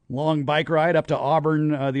long bike ride up to Auburn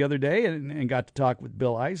the other day and got to talk with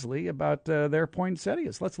Bill Isley about their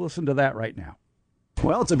poinsettias. Let's listen to that right now.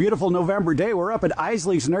 Well, it's a beautiful November day. We're up at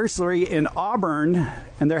Isley's Nursery in Auburn,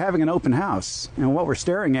 and they're having an open house. And what we're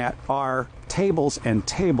staring at are tables and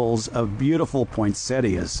tables of beautiful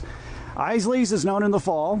poinsettias. Isley's is known in the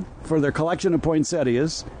fall for their collection of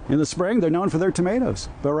poinsettias. In the spring, they're known for their tomatoes.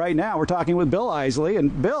 But right now, we're talking with Bill Isley.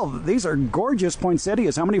 And Bill, these are gorgeous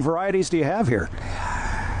poinsettias. How many varieties do you have here?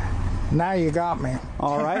 Now you got me.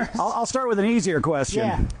 All right. I'll start with an easier question.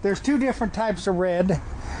 Yeah, there's 2 different types of red.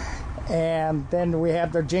 And then we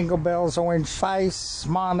have the Jingle Bells, Orange Ice,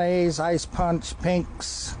 Monets, Ice Punch,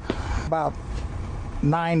 Pinks, about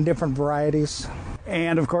 9 different varieties.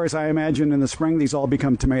 And, of course, I imagine in the spring these all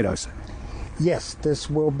become tomatoes. Yes, this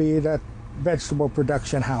will be the vegetable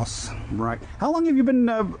production house. Right. How long have you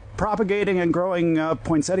been propagating and growing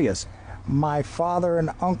poinsettias? My father and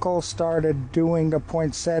uncle started doing the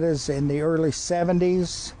poinsettias in the early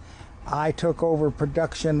 70s. I took over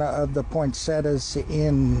production of the poinsettias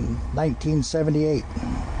in 1978.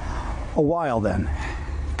 A while then.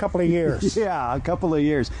 A couple of years. Yeah, a couple of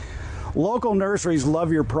years. Local nurseries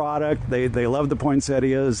love your product. They love the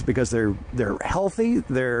poinsettias because they're healthy.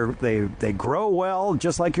 They grow well,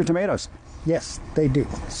 just like your tomatoes. Yes, they do.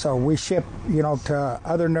 So we ship, to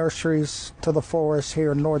other nurseries to the forest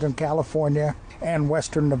here in Northern California and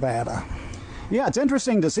Western Nevada. Yeah, it's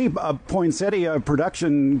interesting to see poinsettia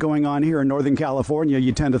production going on here in Northern California.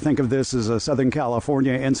 You tend to think of this as a Southern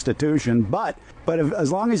California institution, but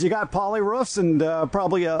as long as you got poly roofs and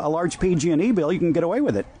probably a large PG&E bill, you can get away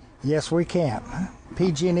with it. Yes, we can.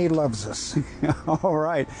 PG&E loves us. All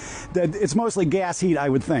right. It's mostly gas heat, I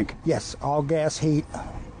would think. Yes, all gas heat.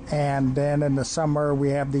 And then in the summer, we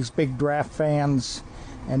have these big draft fans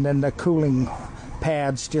and then the cooling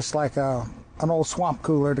pads, just like an old swamp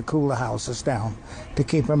cooler to cool the houses down, to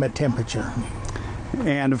keep them at temperature.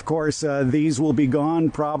 And, of course, these will be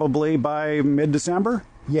gone probably by mid-December?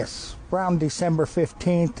 Yes, around December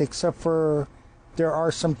 15th, except for there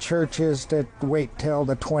are some churches that wait till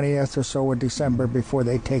the 20th or so of December before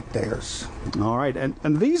they take theirs. All right,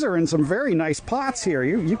 and these are in some very nice pots here.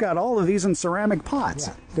 You got all of these in ceramic pots.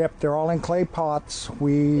 Yeah. Yep, they're all in clay pots.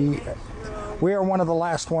 We are one of the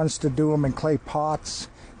last ones to do them in clay pots,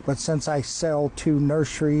 but since I sell to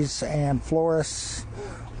nurseries and florists,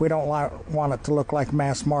 we don't want it to look like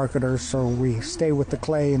mass marketers, so we stay with the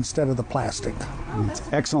clay instead of the plastic.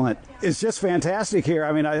 Excellent. It's just fantastic here.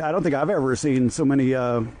 I mean, I don't think I've ever seen so many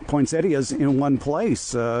poinsettias in one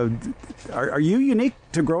place. Are you unique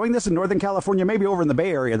to growing this in Northern California? Maybe over in the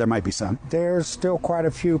Bay Area there might be some. There's still quite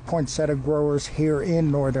a few poinsettia growers here in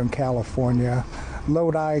Northern California.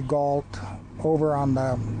 Lodi, Galt, over on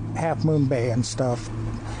the Half Moon Bay and stuff.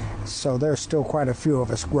 So there's still quite a few of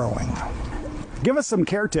us growing. Give us some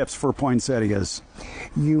care tips for poinsettias.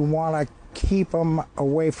 You want to keep them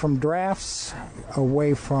away from drafts,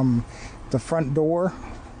 away from the front door,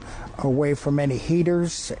 away from any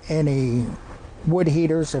heaters, any wood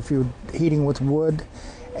heaters if you're heating with wood,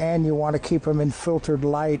 and you want to keep them in filtered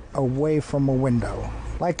light away from a window.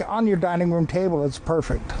 Like on your dining room table, it's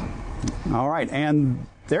perfect. All right, and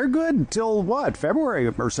they're good till what, February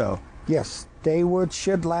or so? Yes, they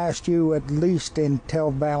should last you at least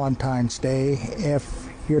until Valentine's Day if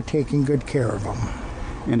you're taking good care of them.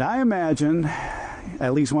 And I imagine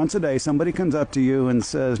at least once a day somebody comes up to you and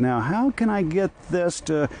says, now how can I get this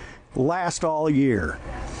to last all year?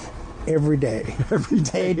 Every day. Every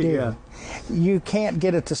day, They do. yeah. You can't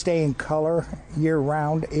get it to stay in color year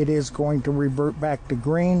round. It is going to revert back to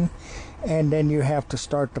green, and then you have to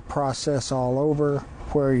start the process all over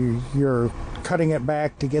where you're cutting it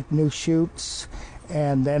back to get new shoots,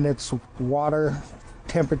 and then it's water,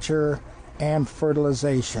 temperature, and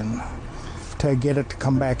fertilization to get it to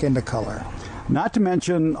come back into color. Not to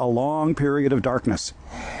mention a long period of darkness.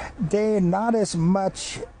 They're not as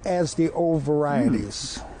much as the old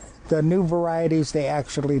varieties. The new varieties, they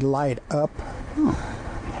actually light up.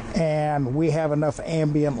 And we have enough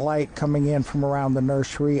ambient light coming in from around the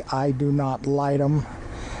nursery. I do not light them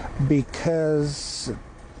because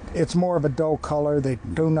it's more of a dull color. They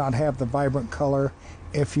do not have the vibrant color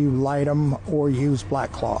if you light them or use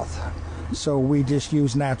black cloth. So we just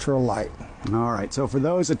use natural light. All right, so for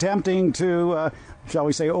those attempting to, shall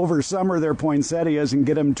we say, over summer their poinsettias and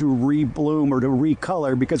get them to rebloom or to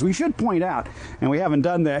recolor, because we should point out, and we haven't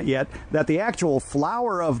done that yet, that the actual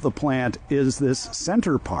flower of the plant is this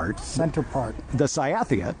center part. Center part. The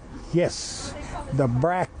cyathea. Yes. The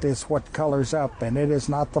bract is what colors up, and it is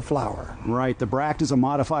not the flower. Right, the bract is a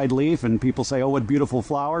modified leaf, and people say, oh, what beautiful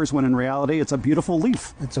flowers, when in reality it's a beautiful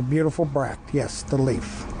leaf. It's a beautiful bract, yes, the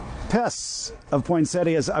leaf. Pests of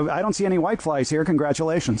poinsettias. I don't see any whiteflies here.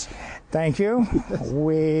 Congratulations. Thank you.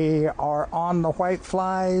 We are on the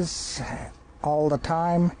whiteflies all the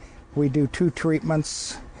time. We do 2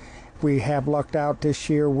 treatments. We have lucked out this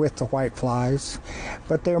year with the whiteflies,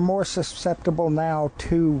 but they're more susceptible now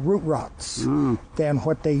to root rots than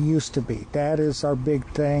what they used to be. That is our big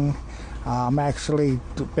thing. I'm actually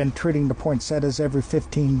been treating the poinsettias every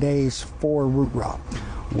 15 days for root rot.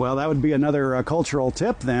 Well, that would be another cultural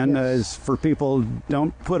tip then, Yes. is for people,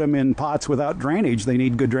 don't put them in pots without drainage. They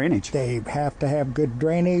need good drainage. They have to have good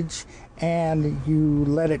drainage, and you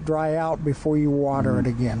let it dry out before you water it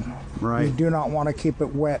again. Right. You do not want to keep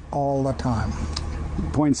it wet all the time.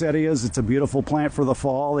 Poinsettias, it's a beautiful plant for the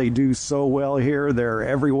fall. They do so well here. They're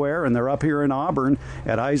everywhere, and they're up here in Auburn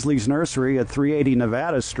at Isley's Nursery at 380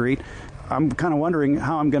 Nevada Street. I'm kind of wondering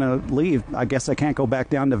how I'm going to leave. I guess I can't go back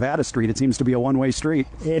down Nevada Street. It seems to be a one-way street.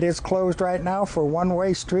 It is closed right now for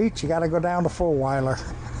one-way streets. You got to go down to Fulweiler.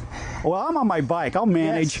 Well, I'm on my bike. I'll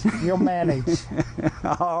manage. Yes, you'll manage.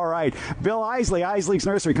 All right. Bill Isley, Isley's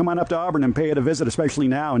Nursery. Come on up to Auburn and pay it a visit, especially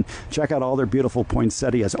now, and check out all their beautiful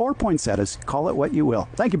poinsettias or poinsettias. Call it what you will.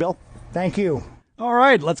 Thank you, Bill. Thank you. All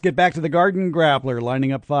right, let's get back to the Garden Grappler,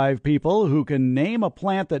 lining up 5 people who can name a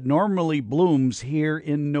plant that normally blooms here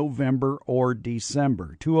in November or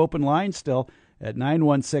December. 2 open lines still at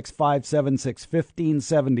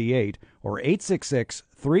 916-576-1578 or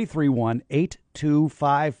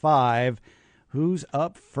 866-331-8255. Who's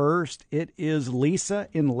up first? It is Lisa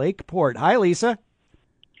in Lakeport. Hi, Lisa.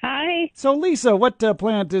 Hi. So, Lisa, what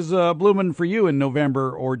plant is blooming for you in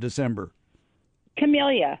November or December?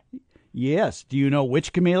 Camellia. Yes. Do you know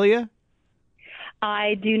which camellia?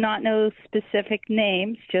 I do not know specific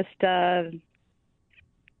names, just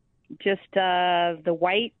just the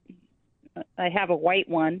white. I have a white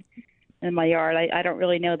one in my yard. I don't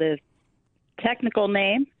really know the technical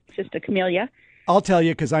name. It's just a camellia. I'll tell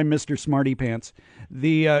you because I'm Mr. Smarty Pants.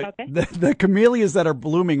 The camellias that are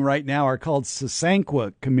blooming right now are called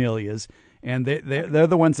Sasanqua camellias, and they're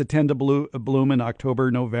the ones that tend to bloom in October,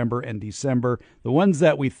 November, and December. The ones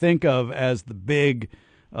that we think of as the big,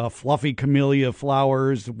 fluffy camellia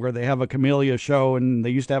flowers, where they have a camellia show, and they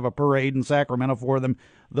used to have a parade in Sacramento for them.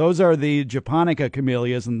 Those are the japonica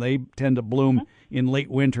camellias, and they tend to bloom in late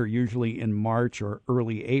winter, usually in March or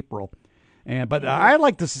early April. But I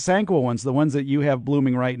like the Sasanqua ones, the ones that you have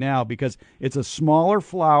blooming right now, because it's a smaller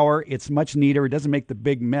flower. It's much neater. It doesn't make the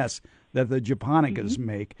big mess that the japonicas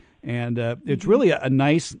make. And it's really a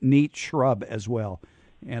nice, neat shrub as well.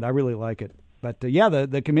 And I really like it. But,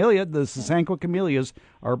 the camellia, the Sasanqua camellias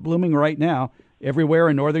are blooming right now everywhere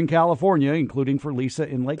in Northern California, including for Lisa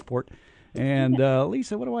in Lakeport. And,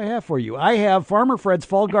 Lisa, what do I have for you? I have Farmer Fred's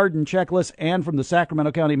Fall Garden Checklist and from the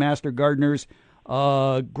Sacramento County Master Gardeners,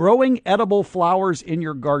 growing edible flowers in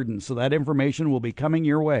your garden. So that information will be coming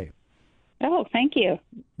your way. Oh, thank you.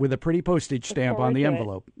 With a pretty postage stamp on the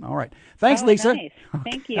envelope. All right. Thanks, Lisa. Nice.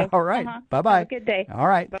 Thank you. All right. Bye-bye. Have a good day. All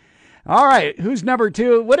right. All right. Who's number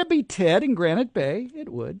 2? Would it be Ted in Granite Bay? It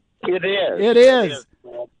would. It is. It is.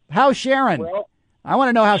 How's Sharon? Well, I want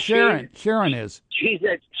to know how Sharon is. She's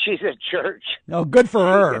at church. Oh, good for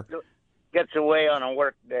her. Gets away on a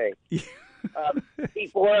work day.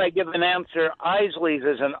 Before I give an answer, Isley's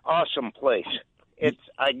is an awesome place.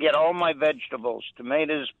 I get all my vegetables,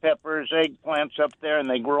 tomatoes, peppers, eggplants up there, and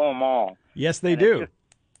they grow them all. Yes, they do.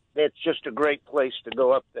 It's just a great place to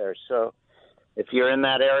go up there. So if you're in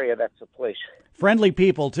that area, that's a place. Friendly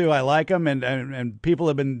people, too. I like them, and people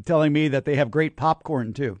have been telling me that they have great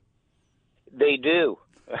popcorn, too. They do.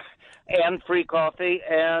 And free coffee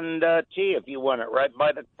and tea if you want it, right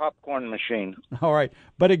by the popcorn machine. All right.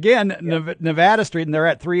 But again, Nevada Street, and they're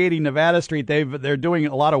at 380 Nevada Street. They're doing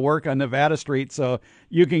a lot of work on Nevada Street, so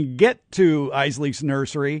you can get to Isley's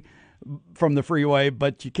Nursery from the freeway,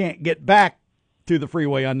 but you can't get back to the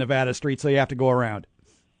freeway on Nevada Street, so you have to go around.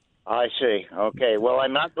 I see. Okay. Well,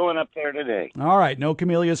 I'm not going up there today. All right. No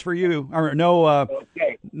camellias for you, or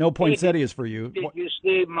no poinsettias for you. Did you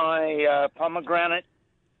see my pomegranate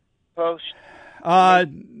post?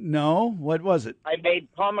 No. What was it? I made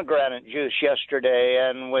pomegranate juice yesterday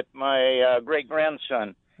and with my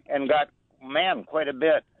great-grandson and got, quite a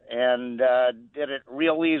bit and did it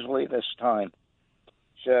real easily this time.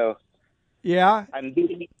 So yeah, I'm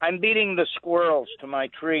beating the squirrels to my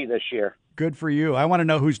tree this year. Good for you. I want to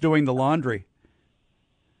know who's doing the laundry.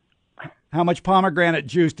 How much pomegranate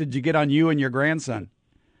juice did you get on you and your grandson?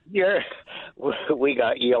 We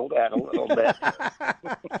got yelled at a little bit.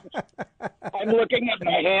 I'm looking at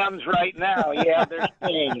my hands right now. Yeah, there's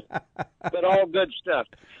pain, but all good stuff.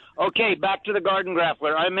 Okay, back to the garden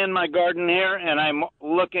grappler. I'm in my garden here, and I'm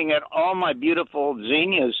looking at all my beautiful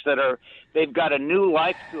zinnias they've got a new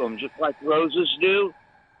life to them, just like roses do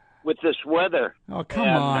with this weather. Oh, come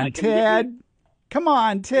on, Ted. Come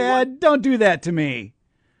on, Ted. Don't do that to me.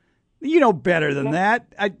 You know better than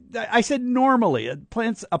that. I said normally. A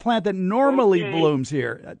plant that normally blooms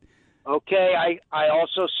here. Okay, I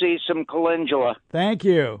also see some calendula. Thank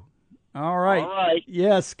you. All right. All right.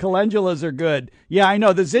 Yes, calendulas are good. Yeah, I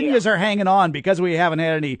know. The zinnias are hanging on because we haven't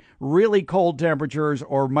had any really cold temperatures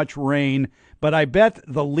or much rain, but I bet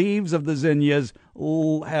the leaves of the zinnias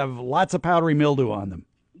have lots of powdery mildew on them.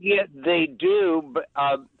 Yeah, they do, but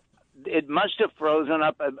it must have frozen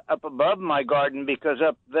up above my garden because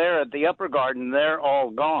up there at the upper garden, they're all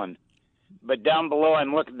gone. But down below,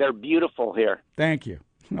 I'm looking, they're beautiful here. Thank you.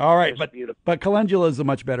 All right, but calendula is a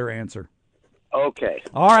much better answer. Okay.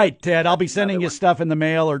 All right, Ted, I'll be sending you stuff in the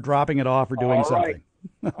mail or dropping it off or doing something.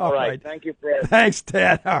 All right. Thank you, Fred. Thanks,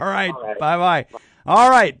 Ted. All right. Bye-bye. All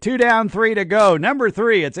right, 2 down, 3 to go. Number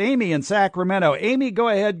 3, it's Amy in Sacramento. Amy, go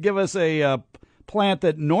ahead, give us a plant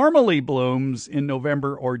that normally blooms in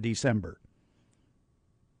November or December.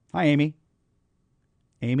 Hi, Amy.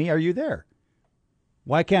 Amy, are you there?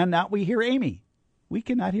 Why cannot we hear Amy? We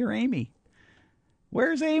cannot hear Amy.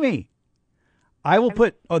 Where's Amy? I will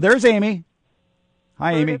put... Oh, there's Amy.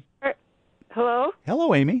 Hi, Amy. Hello?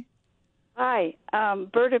 Hello, Amy. Hi.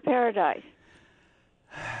 Bird of Paradise.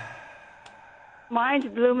 Mine's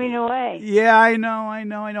blooming away. Yeah, I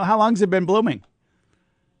know. How long's it been blooming?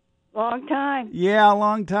 Long time. Yeah, a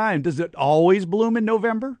long time. Does it always bloom in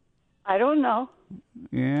November? I don't know.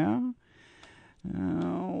 Yeah.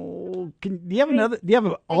 Do you have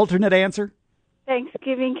an alternate answer?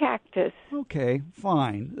 Thanksgiving cactus. Okay,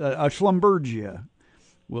 fine. A Schlumbergia,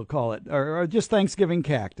 we'll call it, or just Thanksgiving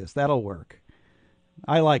cactus. That'll work.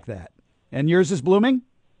 I like that. And yours is blooming?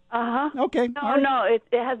 Uh-huh. Okay. No, no, it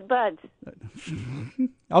has buds.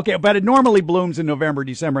 Okay, but it normally blooms in November,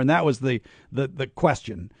 December, and that was the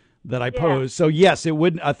question that I posed. So yes, it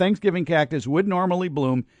would. A Thanksgiving cactus would normally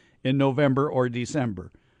bloom in November or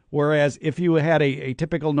December. Whereas if you had a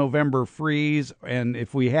typical November freeze, and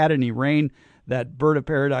if we had any rain, that bird of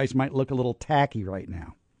paradise might look a little tacky right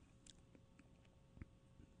now.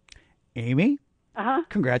 Amy? Uh-huh.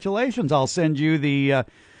 Congratulations. I'll send you the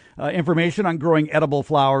information on growing edible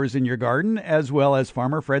flowers in your garden, as well as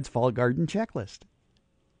Farmer Fred's Fall Garden Checklist.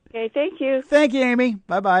 Okay, thank you. Thank you, Amy.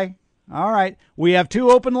 Bye-bye. All right. We have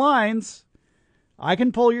 2 open lines. I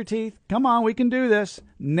can pull your teeth. Come on, we can do this.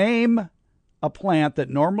 Name a plant that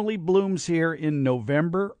normally blooms here in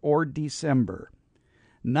November or December.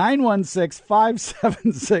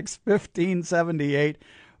 916-576-1578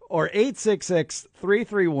 or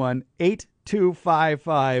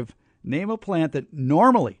 866-331-8255. Name a plant that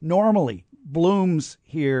normally blooms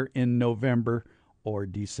here in November or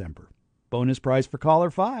December. Bonus prize for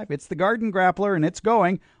caller 5. It's the Garden Grappler, and it's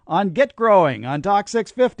going on Get Growing on Talk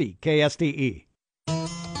 650 KSTE.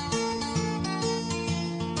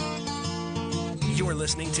 You're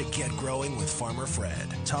listening to Get Growing with Farmer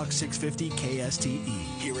Fred. Talk 650 KSTE.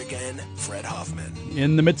 Here again, Fred Hoffman.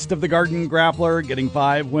 In the midst of the Garden Grappler, getting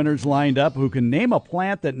 5 winners lined up who can name a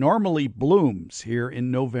plant that normally blooms here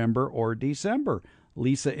in November or December.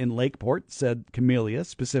 Lisa in Lakeport said camellia,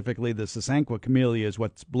 specifically the Sasanqua camellia is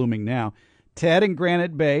what's blooming now. Ted in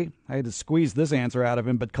Granite Bay, I had to squeeze this answer out of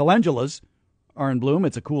him, but calendulas are in bloom.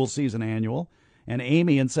 It's a cool season annual. And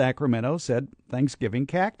Amy in Sacramento said Thanksgiving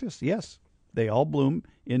cactus. Yes, they all bloom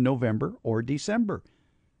in November or December.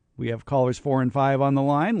 We have callers 4 and 5 on the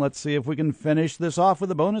line. Let's see if we can finish this off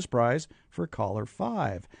with a bonus prize for caller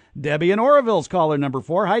 5. Debbie in Oroville's caller number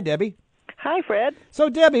 4. Hi, Debbie. Hi, Fred. So,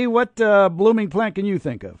 Debbie, what blooming plant can you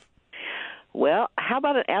think of? Well, how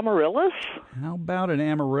about an amaryllis? How about an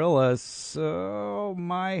amaryllis? Oh,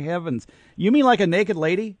 my heavens. You mean like a naked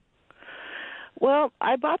lady? Well,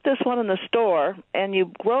 I bought this one in the store, and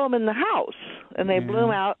you grow them in the house, and they bloom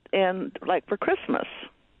out like for Christmas.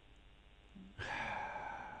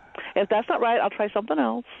 If that's not right, I'll try something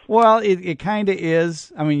else. Well, it kind of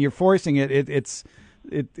is. I mean, you're forcing it. It's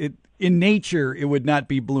in nature, it would not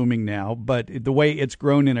be blooming now, but the way it's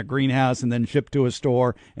grown in a greenhouse and then shipped to a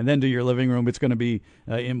store and then to your living room, it's going to be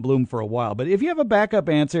in bloom for a while. But if you have a backup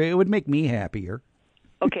answer, it would make me happier.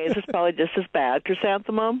 Okay, this is probably just as bad.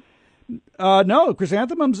 Chrysanthemum? No,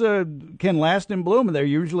 chrysanthemums can last in bloom. They're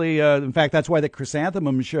usually, in fact, that's why the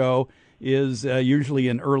chrysanthemum show is usually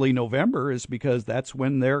in early November, is because that's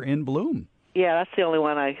when they're in bloom. Yeah, that's the only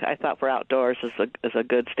one I thought for outdoors is a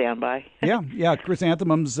good standby. yeah,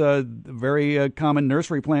 chrysanthemums, very common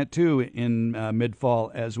nursery plant too in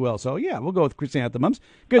mid-fall as well. So yeah, we'll go with chrysanthemums.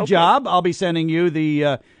 Good job. I'll be sending you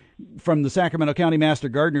the from the Sacramento County Master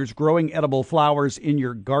Gardeners growing edible flowers in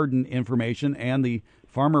your garden information and the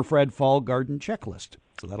Farmer Fred Fall Garden Checklist.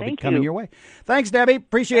 So that'll be coming your way. Thanks, Debbie.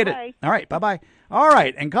 Appreciate it. All right, bye-bye. All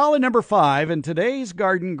right, and caller number 5 in today's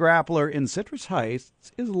Garden Grappler in Citrus Heights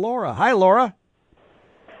is Laura. Hi, Laura.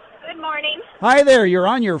 Good morning. Hi there. You're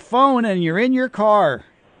on your phone and you're in your car.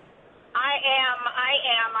 I am.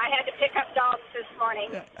 I had to pick up dogs this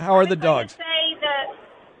morning. How are the dogs? Say the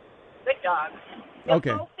good dogs.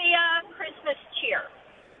 Okay. Sophia Christmas cheer.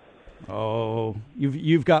 Oh,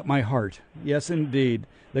 you've got my heart. Yes, indeed.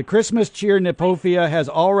 The Christmas cheer Nipophia has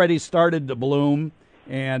already started to bloom,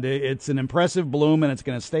 and it's an impressive bloom, and it's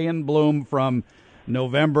going to stay in bloom from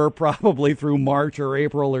November probably through March or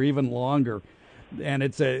April or even longer. And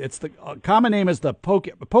it's the common name is the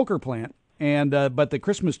poker plant, and but the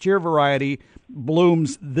Christmas cheer variety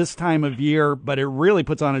blooms this time of year, but it really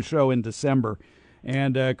puts on a show in December.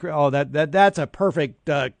 And that's a perfect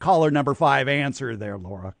caller number 5 answer there,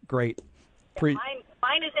 Laura. Great.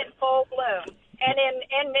 Mine is in full bloom. And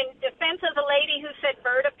in defense of the lady who said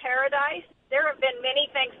bird of paradise, there have been many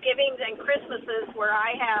Thanksgivings and Christmases where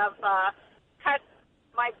I have cut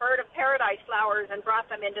my bird of paradise flowers and brought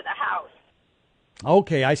them into the house.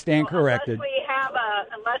 Okay, I stand corrected.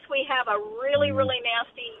 Unless we have a really, really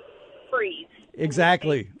nasty freeze.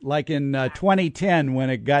 Exactly, like in 2010 when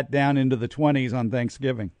it got down into the 20s on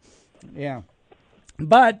Thanksgiving. Yeah,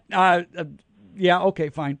 but yeah, okay,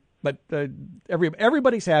 fine. But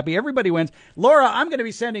everybody's happy. Everybody wins. Laura, I'm going to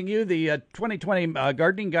be sending you the 2020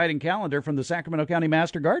 gardening guide and calendar from the Sacramento County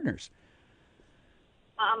Master Gardeners.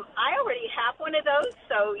 I already have one of those,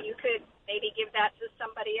 so you could maybe give that to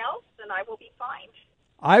somebody else, and I will be fine.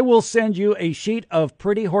 I will send you a sheet of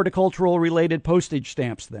pretty horticultural-related postage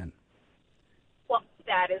stamps then. Well,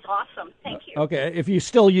 that is awesome. Thank you. Okay, if you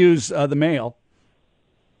still use the mail.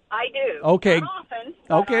 I do. Okay. Not often.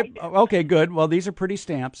 But Okay. I do. Okay. Good. Well, these are pretty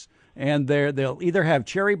stamps, and they'll either have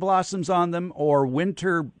cherry blossoms on them or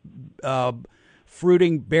winter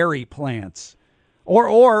fruiting berry plants,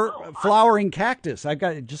 or flowering cactus.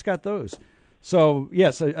 Just got those. So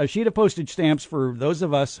yes, a sheet of postage stamps for those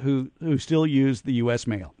of us who still use the U.S.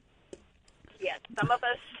 mail. Yes, some of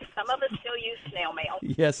us still use snail mail.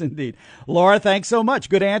 Yes, indeed. Laura, thanks so much.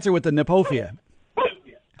 Good answer with the Nipophia.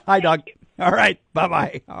 Hi, Doug. All right.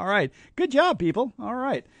 Bye-bye. All right. Good job, people. All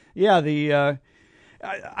right. Yeah,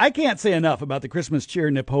 I can't say enough about the Christmas cheer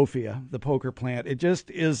Nipophia, the poker plant. It just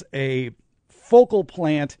is a focal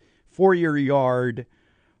plant for your yard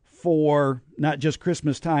for not just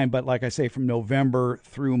Christmas time, but like I say, from November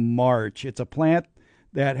through March. It's a plant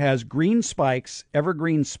that has green spikes,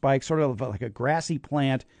 evergreen spikes, sort of like a grassy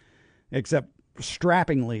plant, except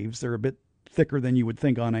strapping leaves. They're a bit thicker than you would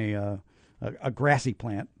think on a grassy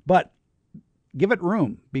plant. But give it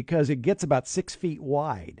room, because it gets about 6 feet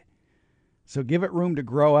wide. So give it room to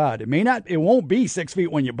grow out. It won't be 6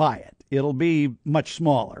 feet when you buy it. It'll be much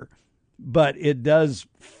smaller, but it does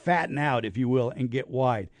fatten out, if you will, and get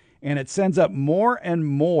wide. And it sends up more and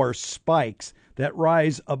more spikes that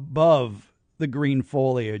rise above the green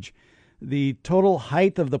foliage. The total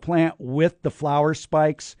height of the plant with the flower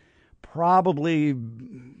spikes, probably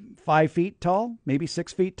 5 feet tall, maybe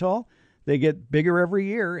 6 feet tall. They get bigger every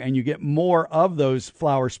year, and you get more of those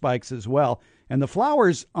flower spikes as well. And the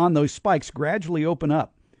flowers on those spikes gradually open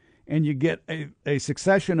up, and you get a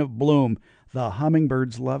succession of bloom. The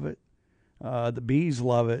hummingbirds love it. The bees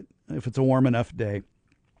love it if it's a warm enough day.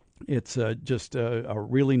 It's just a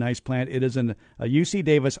really nice plant. It is a UC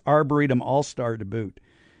Davis Arboretum All-Star to boot.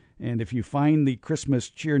 And if you find the Christmas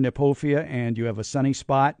cheer Nipophia and you have a sunny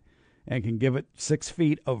spot and can give it 6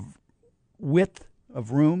 feet of width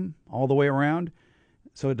of room all the way around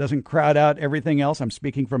so it doesn't crowd out everything else, I'm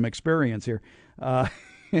speaking from experience here,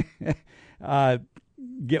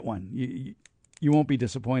 get one. You won't be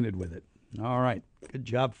disappointed with it. All right. Good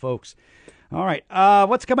job, folks. All right.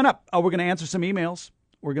 What's coming up? We're going to answer some emails.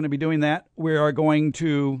 We're going to be doing that. We are going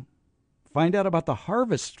to find out about the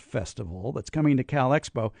Harvest Festival that's coming to Cal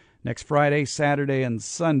Expo next Friday, Saturday, and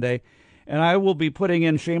Sunday. And I will be putting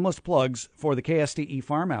in shameless plugs for the KSTE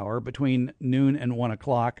Farm Hour between noon and 1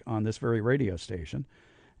 o'clock on this very radio station.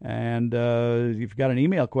 And if you've got an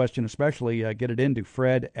email question especially, get it into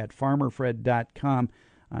fred@farmerfred.com.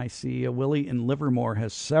 I see Willie in Livermore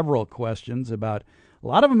has several questions about, a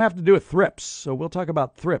lot of them have to do with thrips, so we'll talk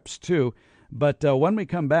about thrips too. But when we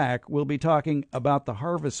come back, we'll be talking about the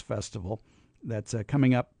Harvest Festival that's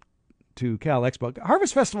coming up to Cal Expo.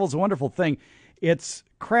 Harvest Festival is a wonderful thing. It's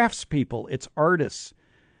craftspeople, it's artists,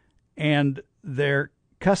 and their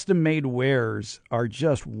custom-made wares are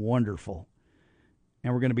just wonderful.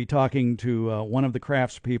 And we're going to be talking to one of the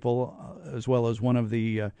craftspeople as well as one of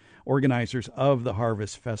the organizers of the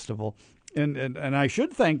Harvest Festival. And I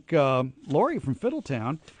should thank Lori from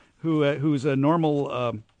Fiddletown, who's a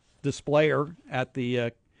normal displayer at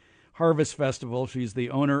the Harvest Festival. She's the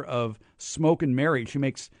owner of Smoke and Mary. She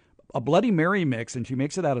makes a Bloody Mary mix, and she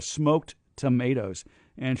makes it out of smoked tomatoes.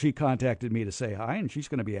 And she contacted me to say hi, and she's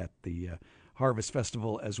going to be at the Harvest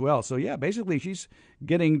Festival as well. So, yeah, basically she's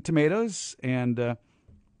getting tomatoes and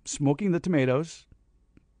smoking the tomatoes.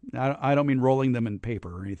 I don't mean rolling them in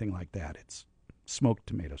paper or anything like that. It's smoked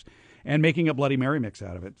tomatoes. And making a Bloody Mary mix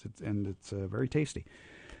out of it. It's very tasty.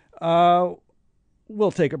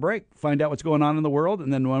 We'll take a break, find out what's going on in the world,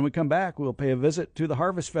 and then when we come back, we'll pay a visit to the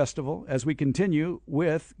Harvest Festival as we continue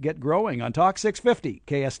with Get Growing on Talk 650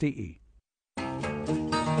 KSTE.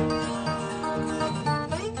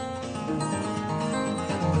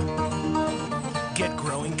 Get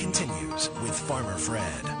Growing continues with Farmer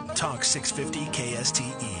Fred. Talk 650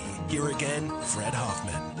 KSTE. Here again, Fred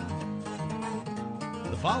Hoffman.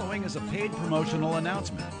 The following is a paid promotional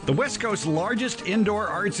announcement. The West Coast's largest indoor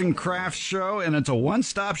arts and crafts show, and it's a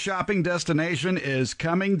one-stop shopping destination, is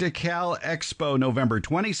coming to Cal Expo November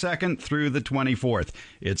 22nd through the 24th.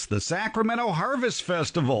 It's the Sacramento Harvest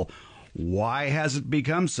Festival. Why has it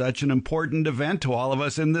become such an important event to all of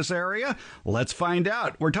us in this area? Let's find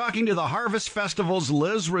out. We're talking to the Harvest Festival's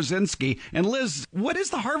Liz Rosinski. And Liz, what is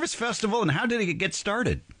the Harvest Festival and how did it get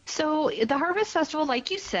started? So the Harvest Festival,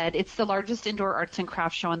 like you said, it's the largest indoor arts and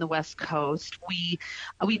crafts show on the West Coast.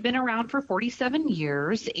 We've been around for 47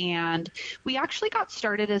 years, and we actually got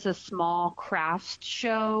started as a small crafts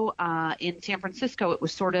show in San Francisco. It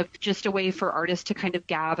was sort of just a way for artists to kind of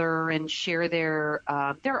gather and share their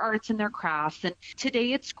arts and their crafts. And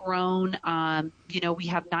today it's grown. We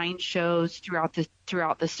have 9 shows throughout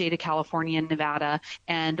the state of California and Nevada.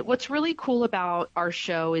 And what's really cool about our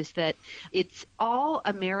show is that it's all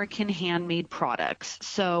American American handmade products.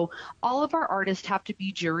 So all of our artists have to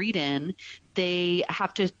be juried in. They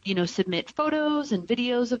have to, submit photos and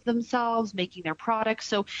videos of themselves making their products.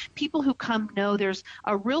 So people who come know there's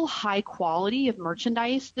a real high quality of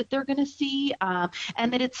merchandise that they're going to see,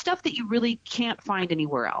 and that it's stuff that you really can't find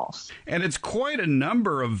anywhere else. And it's quite a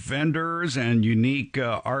number of vendors and unique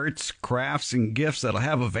arts, crafts, and gifts that'll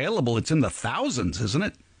have available. It's in the thousands, isn't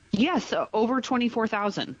it? Yes, over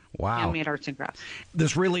 24,000 wow. handmade arts and crafts.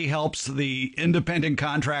 This really helps the independent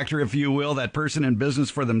contractor, if you will, that person in business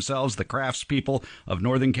for themselves, the craftspeople of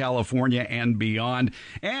Northern California and beyond.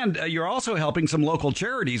 And you're also helping some local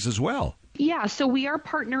charities as well. Yeah, so we are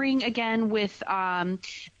partnering again with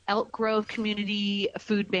Elk Grove Community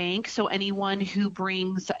Food Bank. So anyone who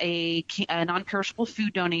brings a non-perishable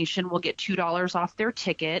food donation will get $2 off their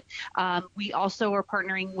ticket. We also are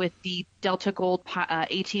partnering with the Delta Gold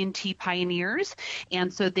AT&T Pioneers,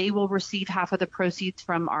 and so they will receive half of the proceeds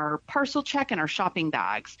from our parcel check and our shopping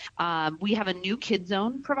bags. We have a new Kid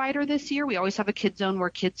Zone provider this year. We always have a Kid Zone where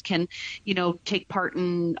kids can, take part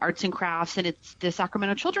in arts and crafts, and it's the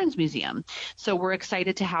Sacramento Children's Museum. So we're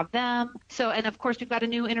excited to have them. So, and of course, we've got a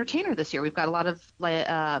new entertainer this year. We've got a lot of,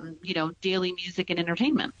 daily music and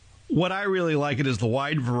entertainment. What I really like it is the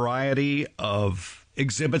wide variety of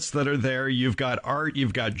exhibits that are there. You've got art,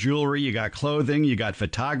 you've got jewelry, you got clothing, you got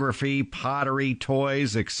photography, pottery,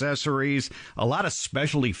 toys, accessories, a lot of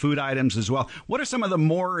specialty food items as well. What are some of the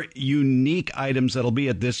more unique items that'll be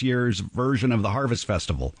at this year's version of the Harvest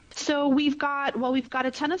Festival? So we've got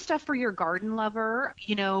a ton of stuff for your garden lover.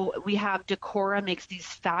 We have Decora makes these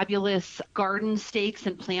fabulous garden stakes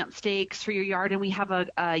and plant stakes for your yard. And we have a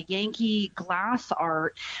Yankee glass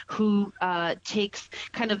art who takes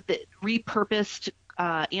kind of the repurposed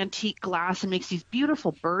antique glass and makes these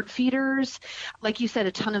beautiful bird feeders. Like you said,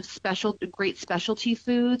 a ton of great specialty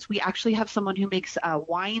foods. We actually have someone who makes a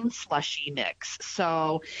wine slushy mix.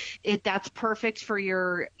 So that's perfect for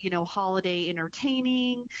your, holiday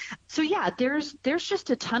entertaining. So yeah, there's just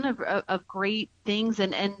a ton of great things,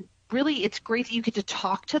 and really, it's great that you get to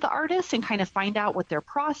talk to the artists and kind of find out what their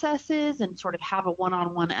process is and sort of have a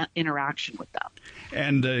one-on-one interaction with them.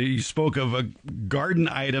 And you spoke of garden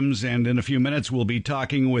items, and in a few minutes we'll be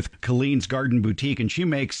talking with Colleen's Garden Boutique, and she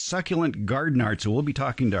makes succulent garden art, so we'll be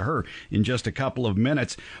talking to her in just a couple of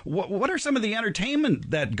minutes. What are some of the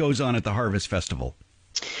entertainment that goes on at the Harvest Festival?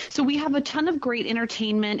 So we have a ton of great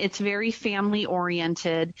entertainment. It's very family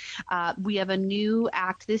oriented. We have a new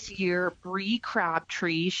act this year, Bree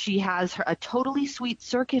Crabtree. She has a Totally Sweet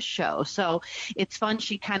circus show. So it's fun.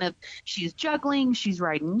 She's juggling, she's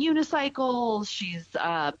riding unicycles.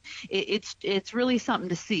 It's really something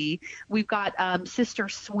to see. We've got Sister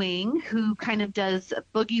Swing, who kind of does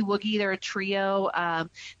Boogie Woogie. They're a trio,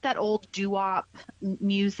 that old doo-wop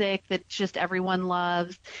music that just everyone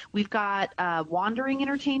loves. We've got wandering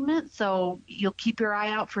entertainment, so you'll keep your eye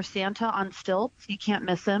out for Santa on stilts. You can't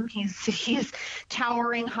miss him. He's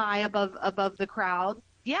towering high above the crowd.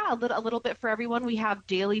 Yeah, a little bit for everyone. We have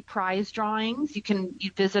daily prize drawings. You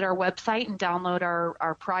visit our website and download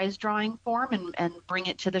our prize drawing form and bring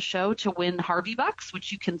it to the show to win Harvey Bucks,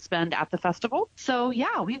 which you can spend at the festival. So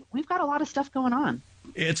yeah, we've got a lot of stuff going on.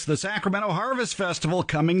 It's the Sacramento Harvest Festival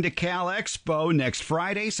coming to Cal Expo next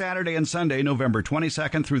Friday, Saturday, and Sunday, November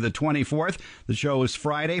 22nd through the 24th. The show is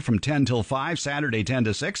Friday from 10 till 5, Saturday 10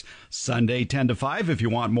 to 6, Sunday 10 to 5. If you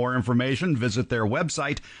want more information, visit their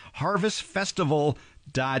website,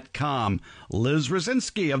 harvestfestival.com. Liz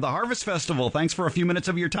Rosinski of the Harvest Festival, thanks for a few minutes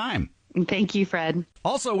of your time. Thank you, Fred.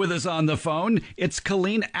 Also with us on the phone, it's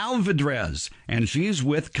Colleen Alvidrez, and she's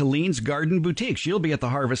with Colleen's Garden Boutique. She'll be at the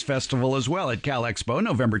Harvest Festival as well at Cal Expo,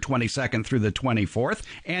 November 22nd through the 24th.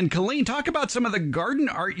 And Colleen, talk about some of the garden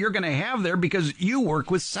art you're going to have there, because you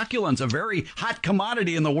work with succulents, a very hot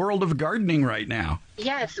commodity in the world of gardening right now.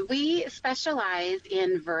 Yes, we specialize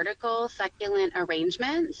in vertical succulent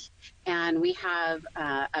arrangements, and we have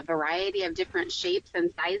a variety of different shapes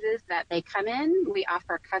and sizes that they come in. We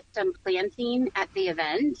offer custom planting at the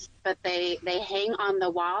event, but they hang on the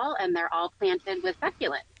wall, and they're all planted with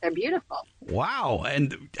succulents. They're beautiful. Wow.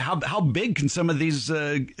 And how big can some of these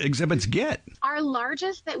exhibits get? Our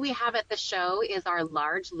largest that we have at the show is our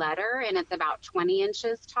large letter, and it's about 20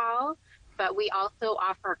 inches tall. But we also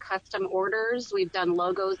offer custom orders. We've done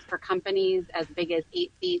logos for companies as big as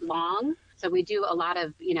 8 feet long. So we do a lot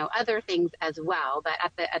of, other things as well. But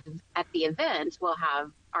at the event, we'll have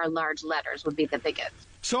our large letters would be the biggest.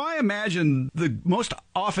 So I imagine the most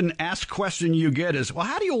often asked question you get is, well,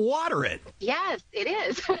 how do you water it? Yes, it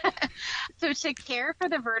is. So to care for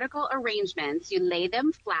the vertical arrangements, you lay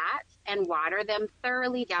them flat and water them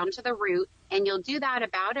thoroughly down to the root. And you'll do that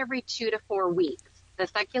about every 2 to 4 weeks. The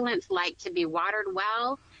succulents like to be watered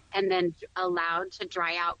well and then allowed to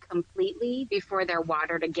dry out completely before they're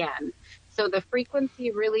watered again. So the frequency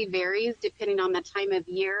really varies depending on the time of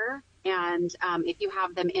year and if you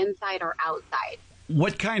have them inside or outside.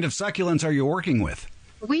 What kind of succulents are you working with?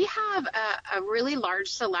 We have a really large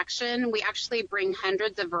selection. We actually bring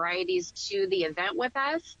hundreds of varieties to the event with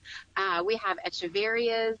us. We have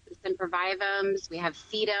echeverias, sempervivums, we have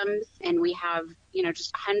sedums, and we have,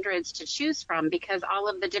 just hundreds to choose from because all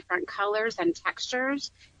of the different colors and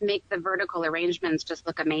textures make the vertical arrangements just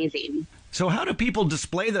look amazing. So how do people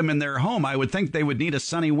display them in their home? I would think they would need a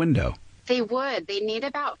sunny window. They would. They need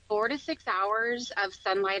about 4 to 6 hours of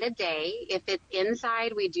sunlight a day. If it's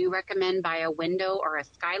inside, we do recommend by a window or a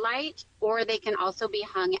skylight, or they can also be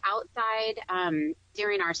hung outside.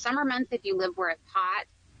 During our summer months, if you live where it's hot,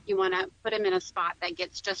 you want to put them in a spot that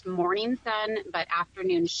gets just morning sun but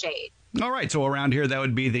afternoon shade. All right, so around here, that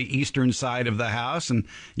would be the eastern side of the house, and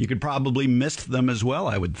you could probably mist them as well,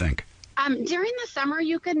 I would think. During the summer,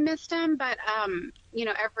 you could mist them, but,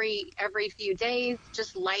 every few days,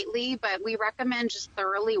 just lightly. But we recommend just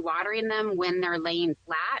thoroughly watering them when they're laying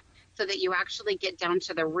flat so that you actually get down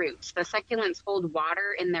to the roots. The succulents hold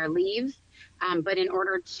water in their leaves, but in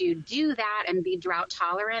order to do that and be drought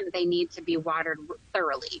tolerant, they need to be watered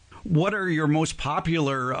thoroughly. What are your most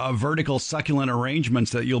popular vertical succulent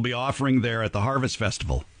arrangements that you'll be offering there at the Harvest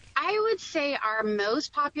Festival? I would say our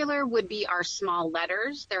most popular would be our small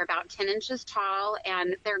letters. They're about 10 inches tall,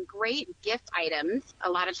 and they're great gift items. A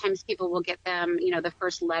lot of times people will get them, the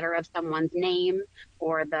first letter of someone's name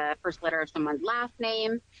or the first letter of someone's last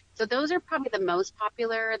name. So those are probably the most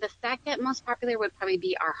popular. The second most popular would probably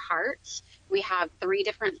be our hearts. We have 3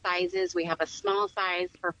 different sizes. We have a small size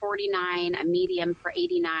for $49, a medium for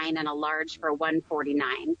 $89, and a large for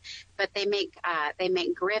 $149. But they make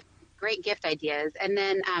great gift ideas. And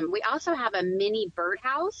then we also have a mini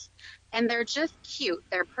birdhouse, and they're just cute.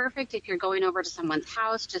 They're perfect if you're going over to someone's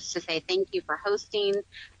house just to say thank you for hosting.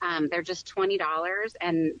 They're just $20,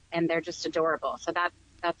 and they're just adorable. So that's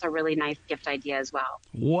a really nice gift idea as well.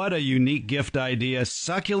 What a unique gift idea.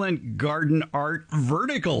 Succulent garden art,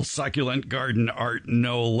 vertical succulent garden art,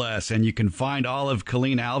 no less. And you can find all of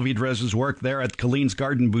Colleen Alvidrez's work there at Colleen's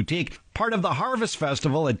Garden Boutique, part of the Harvest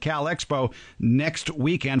Festival at Cal Expo next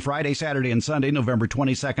weekend, Friday, Saturday, and Sunday, November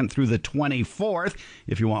 22nd through the 24th.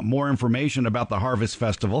 If you want more information about the Harvest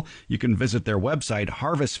Festival, you can visit their website,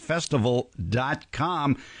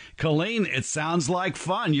 harvestfestival.com. Colleen, it sounds like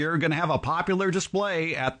fun. You're going to have a popular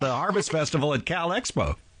display at the Harvest Festival at Cal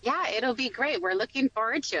Expo. Yeah, it'll be great. We're looking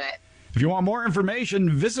forward to it. If you want more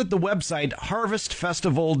information, visit the website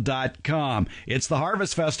harvestfestival.com. It's the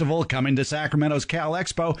Harvest Festival coming to Sacramento's Cal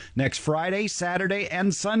Expo next Friday, Saturday,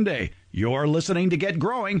 and Sunday. You're listening to Get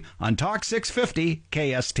Growing on Talk 650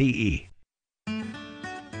 KSTE.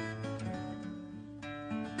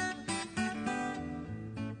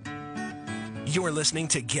 You're listening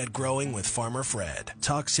to Get Growing with Farmer Fred.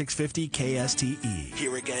 Talk 650 KSTE.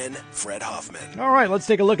 Here again, Fred Hoffman. All right, let's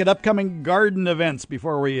take a look at upcoming garden events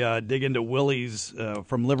before we dig into Willie's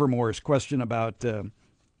from Livermore's question about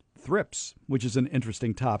thrips, which is an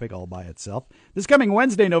interesting topic all by itself. This coming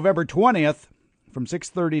Wednesday, November 20th, from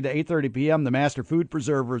 6:30 to 8:30 p.m., the Master Food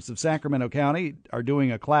Preservers of Sacramento County are doing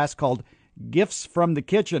a class called Gifts from the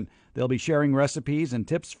Kitchen. They'll be sharing recipes and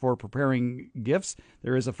tips for preparing gifts.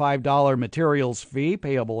 There is a $5 materials fee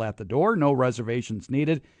payable at the door. No reservations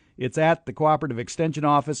needed. It's at the Cooperative Extension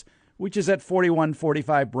Office, which is at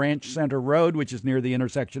 4145 Branch Center Road, which is near the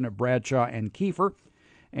intersection of Bradshaw and Kiefer.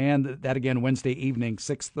 And that, again, Wednesday evening,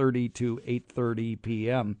 6:30 to 8:30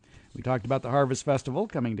 p.m. We talked about the Harvest Festival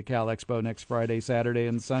coming to Cal Expo next Friday, Saturday,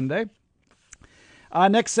 and Sunday.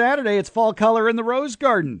 Next Saturday, it's Fall Color in the Rose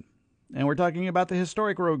Garden. And we're talking about the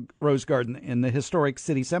historic Rose Garden in the historic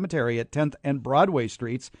City Cemetery at 10th and Broadway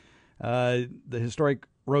Streets. The historic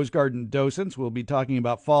Rose Garden docents will be talking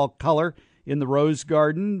about fall color in the Rose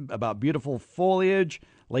Garden, about beautiful foliage,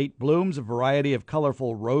 late blooms, a variety of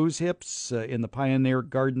colorful rose hips in the Pioneer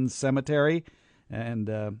Garden Cemetery. And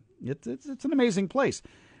it's an amazing place.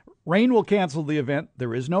 Rain will cancel the event.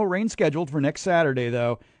 There is no rain scheduled for next Saturday,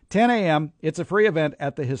 though. 10 a.m., it's a free event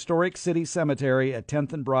at the Historic City Cemetery at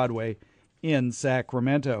 10th and Broadway in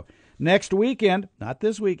Sacramento. Next weekend, not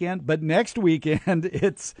this weekend, but next weekend,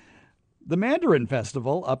 it's the Mandarin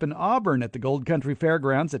Festival up in Auburn at the Gold Country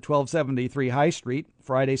Fairgrounds at 1273 High Street,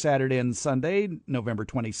 Friday, Saturday, and Sunday, November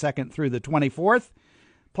 22nd through the 24th.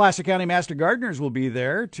 Placer County Master Gardeners will be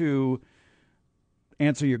there to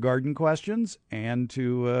answer your garden questions and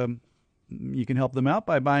to... you can help them out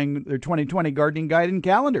by buying their 2020 gardening guide and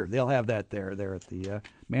calendar. They'll have that there at the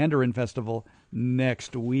Mandarin Festival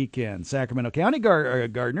next weekend. Sacramento County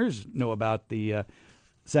gardeners know about the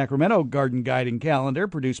Sacramento Garden Guiding Calendar,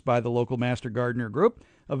 produced by the local Master Gardener Group,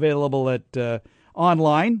 available at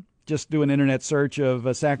online. Just do an internet search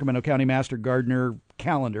of Sacramento County Master Gardener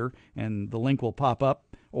Calendar, and the link will pop up.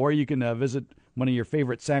 Or you can visit one of your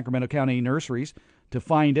favorite Sacramento County nurseries to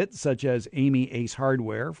find it, such as Amy Ace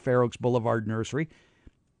Hardware, Fair Oaks Boulevard Nursery,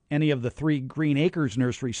 any of the 3 Green Acres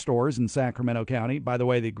nursery stores in Sacramento County. By the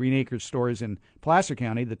way, the Green Acres stores in Placer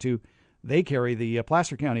County, the 2, they carry the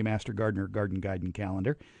Placer County Master Gardener Garden Guide and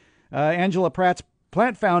Calendar. Angela Pratt's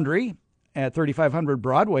Plant Foundry at 3500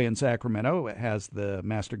 Broadway in Sacramento has the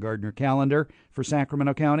Master Gardener Calendar for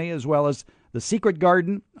Sacramento County, as well as the Secret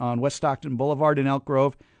Garden on West Stockton Boulevard in Elk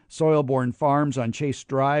Grove, Soilborn Farms on Chase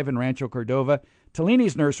Drive in Rancho Cordova.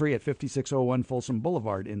 Tellini's Nursery at 5601 Folsom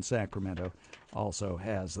Boulevard in Sacramento also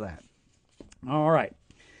has that. All right.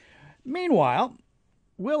 Meanwhile,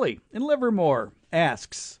 Willie in Livermore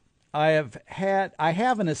asks, I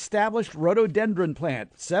have an established rhododendron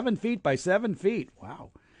plant, 7 feet by 7 feet.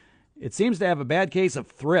 Wow. It seems to have a bad case of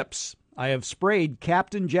thrips. I have sprayed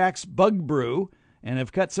Captain Jack's Bug Brew and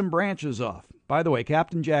have cut some branches off. By the way,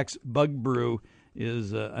 Captain Jack's Bug Brew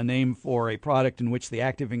is a name for a product in which the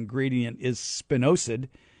active ingredient is spinosad,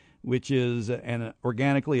 which is an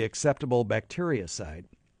organically acceptable bactericide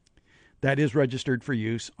that is registered for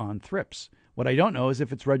use on thrips. What I don't know is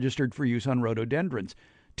if it's registered for use on rhododendrons.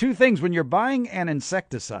 2 things. When you're buying an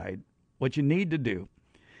insecticide, what you need to do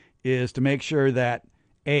is to make sure that,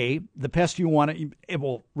 A, the pest you want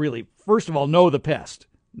first of all, know the pest.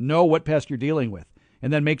 Know what pest you're dealing with.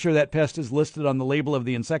 And then make sure that pest is listed on the label of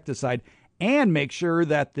the insecticide, and make sure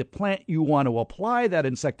that the plant you want to apply that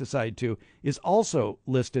insecticide to is also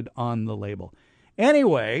listed on the label.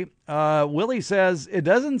 Anyway, Willie says, it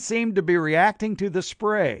doesn't seem to be reacting to the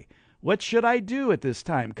spray. What should I do at this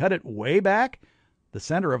time? Cut it way back? The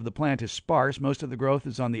center of the plant is sparse. Most of the growth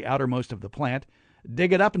is on the outermost of the plant.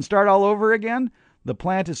 Dig it up and start all over again? The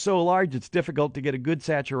plant is so large it's difficult to get a good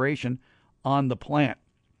saturation on the plant.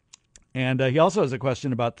 And he also has a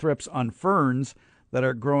question about thrips on ferns that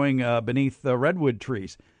are growing beneath the redwood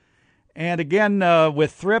trees. And again,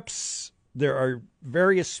 with thrips, there are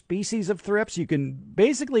various species of thrips. You can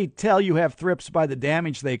basically tell you have thrips by the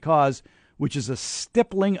damage they cause, which is a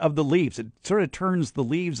stippling of the leaves. It sort of turns the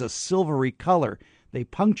leaves a silvery color. They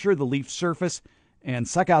puncture the leaf surface and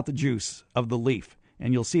suck out the juice of the leaf,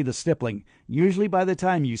 and you'll see the stippling. Usually by the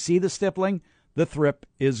time you see the stippling, the thrip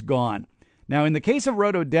is gone. Now, in the case of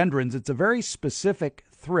rhododendrons, it's a very specific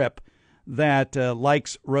thrip that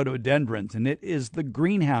likes rhododendrons, and it is the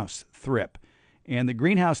greenhouse thrip. And the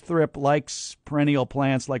greenhouse thrip likes perennial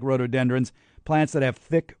plants like rhododendrons, plants that have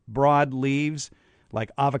thick, broad leaves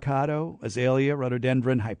like avocado, azalea,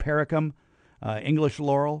 rhododendron, hypericum, English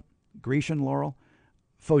laurel, Grecian laurel,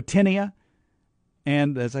 photinia,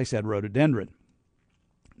 and, as I said, rhododendron.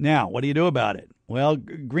 Now, what do you do about it? Well,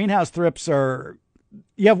 greenhouse thrips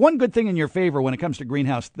you have one good thing in your favor when it comes to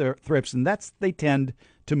greenhouse thrips, and that's they tend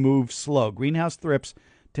to move slow. Greenhouse thrips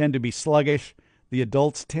tend to be sluggish. The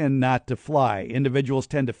adults tend not to fly. Individuals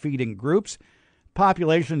tend to feed in groups.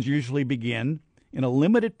 Populations usually begin in a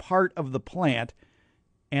limited part of the plant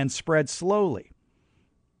and spread slowly.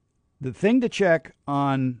 The thing to check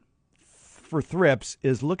on for thrips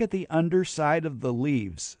is look at the underside of the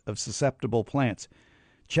leaves of susceptible plants.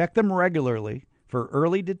 Check them regularly for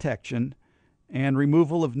early detection and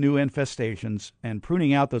removal of new infestations, and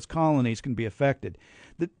pruning out those colonies can be affected.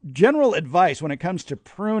 The general advice when it comes to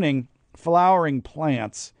pruning flowering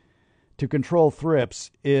plants to control thrips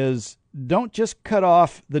is don't just cut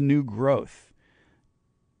off the new growth.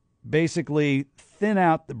 Basically, thin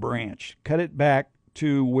out the branch. Cut it back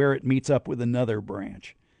to where it meets up with another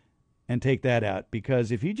branch and take that out. Because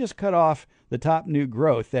if you just cut off the top new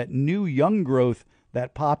growth, that new young growth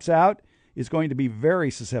that pops out is going to be very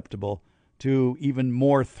susceptible to even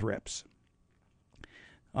more thrips.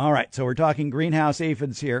 All right, so we're talking greenhouse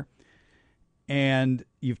aphids here. And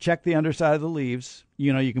you've checked the underside of the leaves.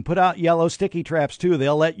 You know, you can put out yellow sticky traps too.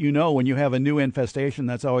 They'll let you know when you have a new infestation.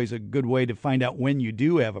 That's always a good way to find out when you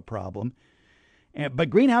do have a problem. But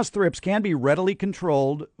greenhouse thrips can be readily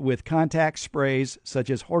controlled with contact sprays such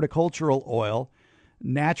as horticultural oil,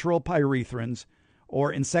 natural pyrethrins,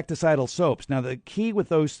 or insecticidal soaps. Now, the key with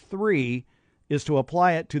those 3 is to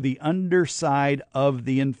apply it to the underside of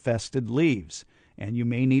the infested leaves, and you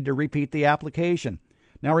may need to repeat the application.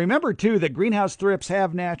 Now, remember, too, that greenhouse thrips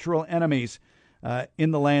have natural enemies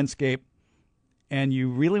in the landscape, and you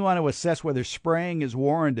really want to assess whether spraying is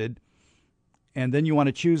warranted, and then you want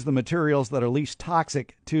to choose the materials that are least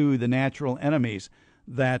toxic to the natural enemies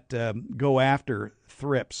that go after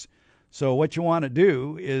thrips. So what you want to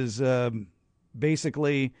do is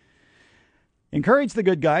basically encourage the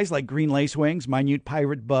good guys like green lacewings, minute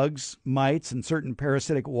pirate bugs, mites, and certain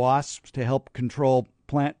parasitic wasps to help control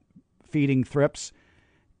plant-feeding thrips.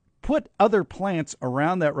 Put other plants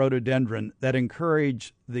around that rhododendron that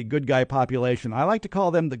encourage the good guy population. I like to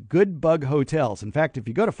call them the good bug hotels. In fact, if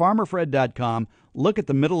you go to farmerfred.com, look at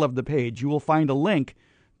the middle of the page, you will find a link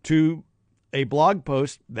to a blog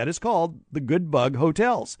post that is called the Good Bug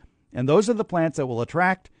Hotels. And those are the plants that will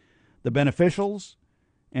attract the beneficials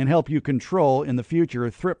and help you control in the future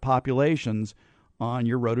thrip populations on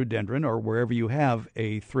your rhododendron or wherever you have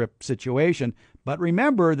a thrip situation. But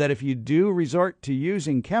remember that if you do resort to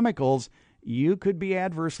using chemicals, you could be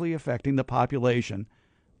adversely affecting the population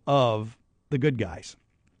of the good guys.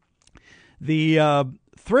 The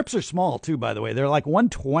thrips are small, too, by the way. They're like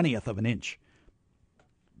 1/20th of an inch.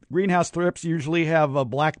 Greenhouse thrips usually have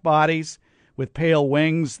black bodies with pale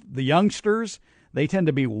wings. The youngsters, they tend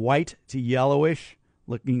to be white to yellowish,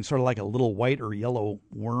 looking sort of like a little white or yellow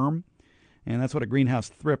worm. And that's what a greenhouse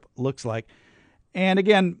thrip looks like. And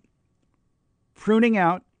again, pruning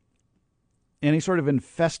out any sort of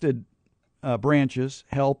infested branches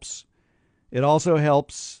helps. It also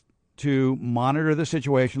helps to monitor the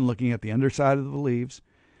situation, looking at the underside of the leaves.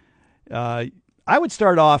 I would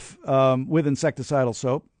start off with insecticidal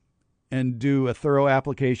soap and do a thorough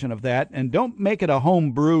application of that. And don't make it a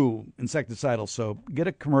home brew insecticidal soap. Get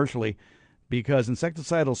it commercially, because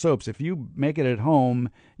insecticidal soaps, if you make it at home,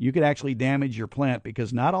 you could actually damage your plant,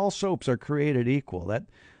 because not all soaps are created equal. That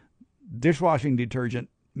dishwashing detergent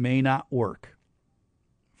may not work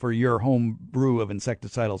for your home brew of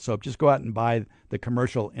insecticidal soap. Just go out and buy the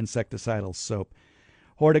commercial insecticidal soap.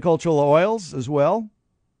 Horticultural oils as well.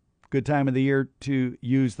 Good time of the year to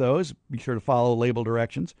use those. Be sure to follow label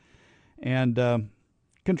directions. And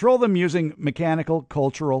control them using mechanical,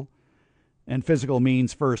 cultural, and physical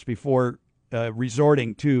means first before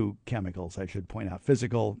resorting to chemicals, I should point out.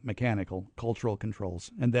 Physical, mechanical, cultural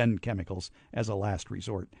controls, and then chemicals as a last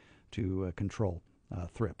resort to control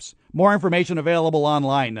thrips. More information available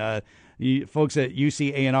online. Folks at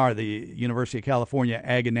UCANR, the University of California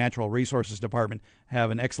Ag and Natural Resources Department,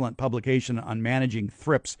 have an excellent publication on managing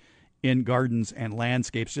thrips in gardens and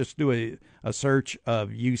landscapes. Just do a search of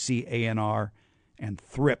UCANR and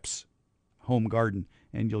thrips home garden,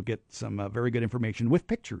 and you'll get some very good information with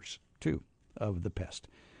pictures, too, of the pest.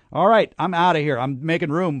 All right, I'm out of here. I'm making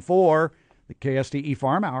room for the KSTE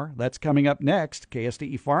Farm Hour. That's coming up next.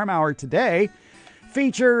 KSTE Farm Hour today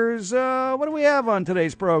features, what do we have on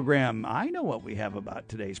today's program? I know what we have about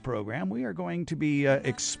today's program. We are going to be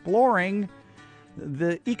exploring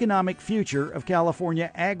the economic future of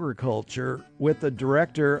California agriculture with the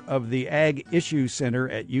director of the Ag Issues Center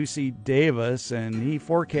at UC Davis, and he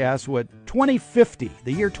forecasts what 2050,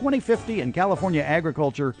 the year 2050 in California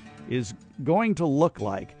agriculture is going to look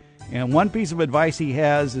like. And one piece of advice he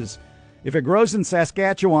has is, if it grows in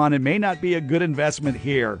Saskatchewan, it may not be a good investment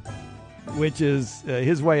here, which is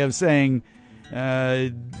his way of saying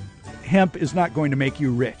hemp is not going to make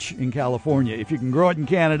you rich in California. If you can grow it in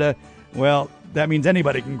Canada, well, that means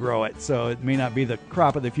anybody can grow it, so it may not be the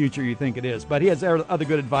crop of the future you think it is. But he has other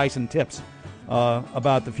good advice and tips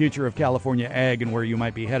about the future of California ag and where you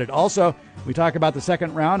might be headed. Also, we talk about the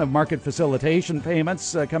second round of market facilitation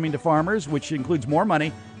payments coming to farmers, which includes more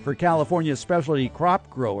money for California specialty crop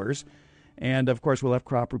growers. And, of course, we'll have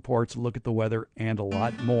crop reports, look at the weather, and a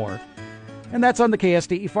lot more. And that's on the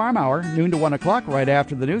KSTE Farm Hour, noon to 1 o'clock, right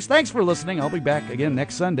after the news. Thanks for listening. I'll be back again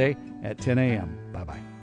next Sunday at 10 a.m.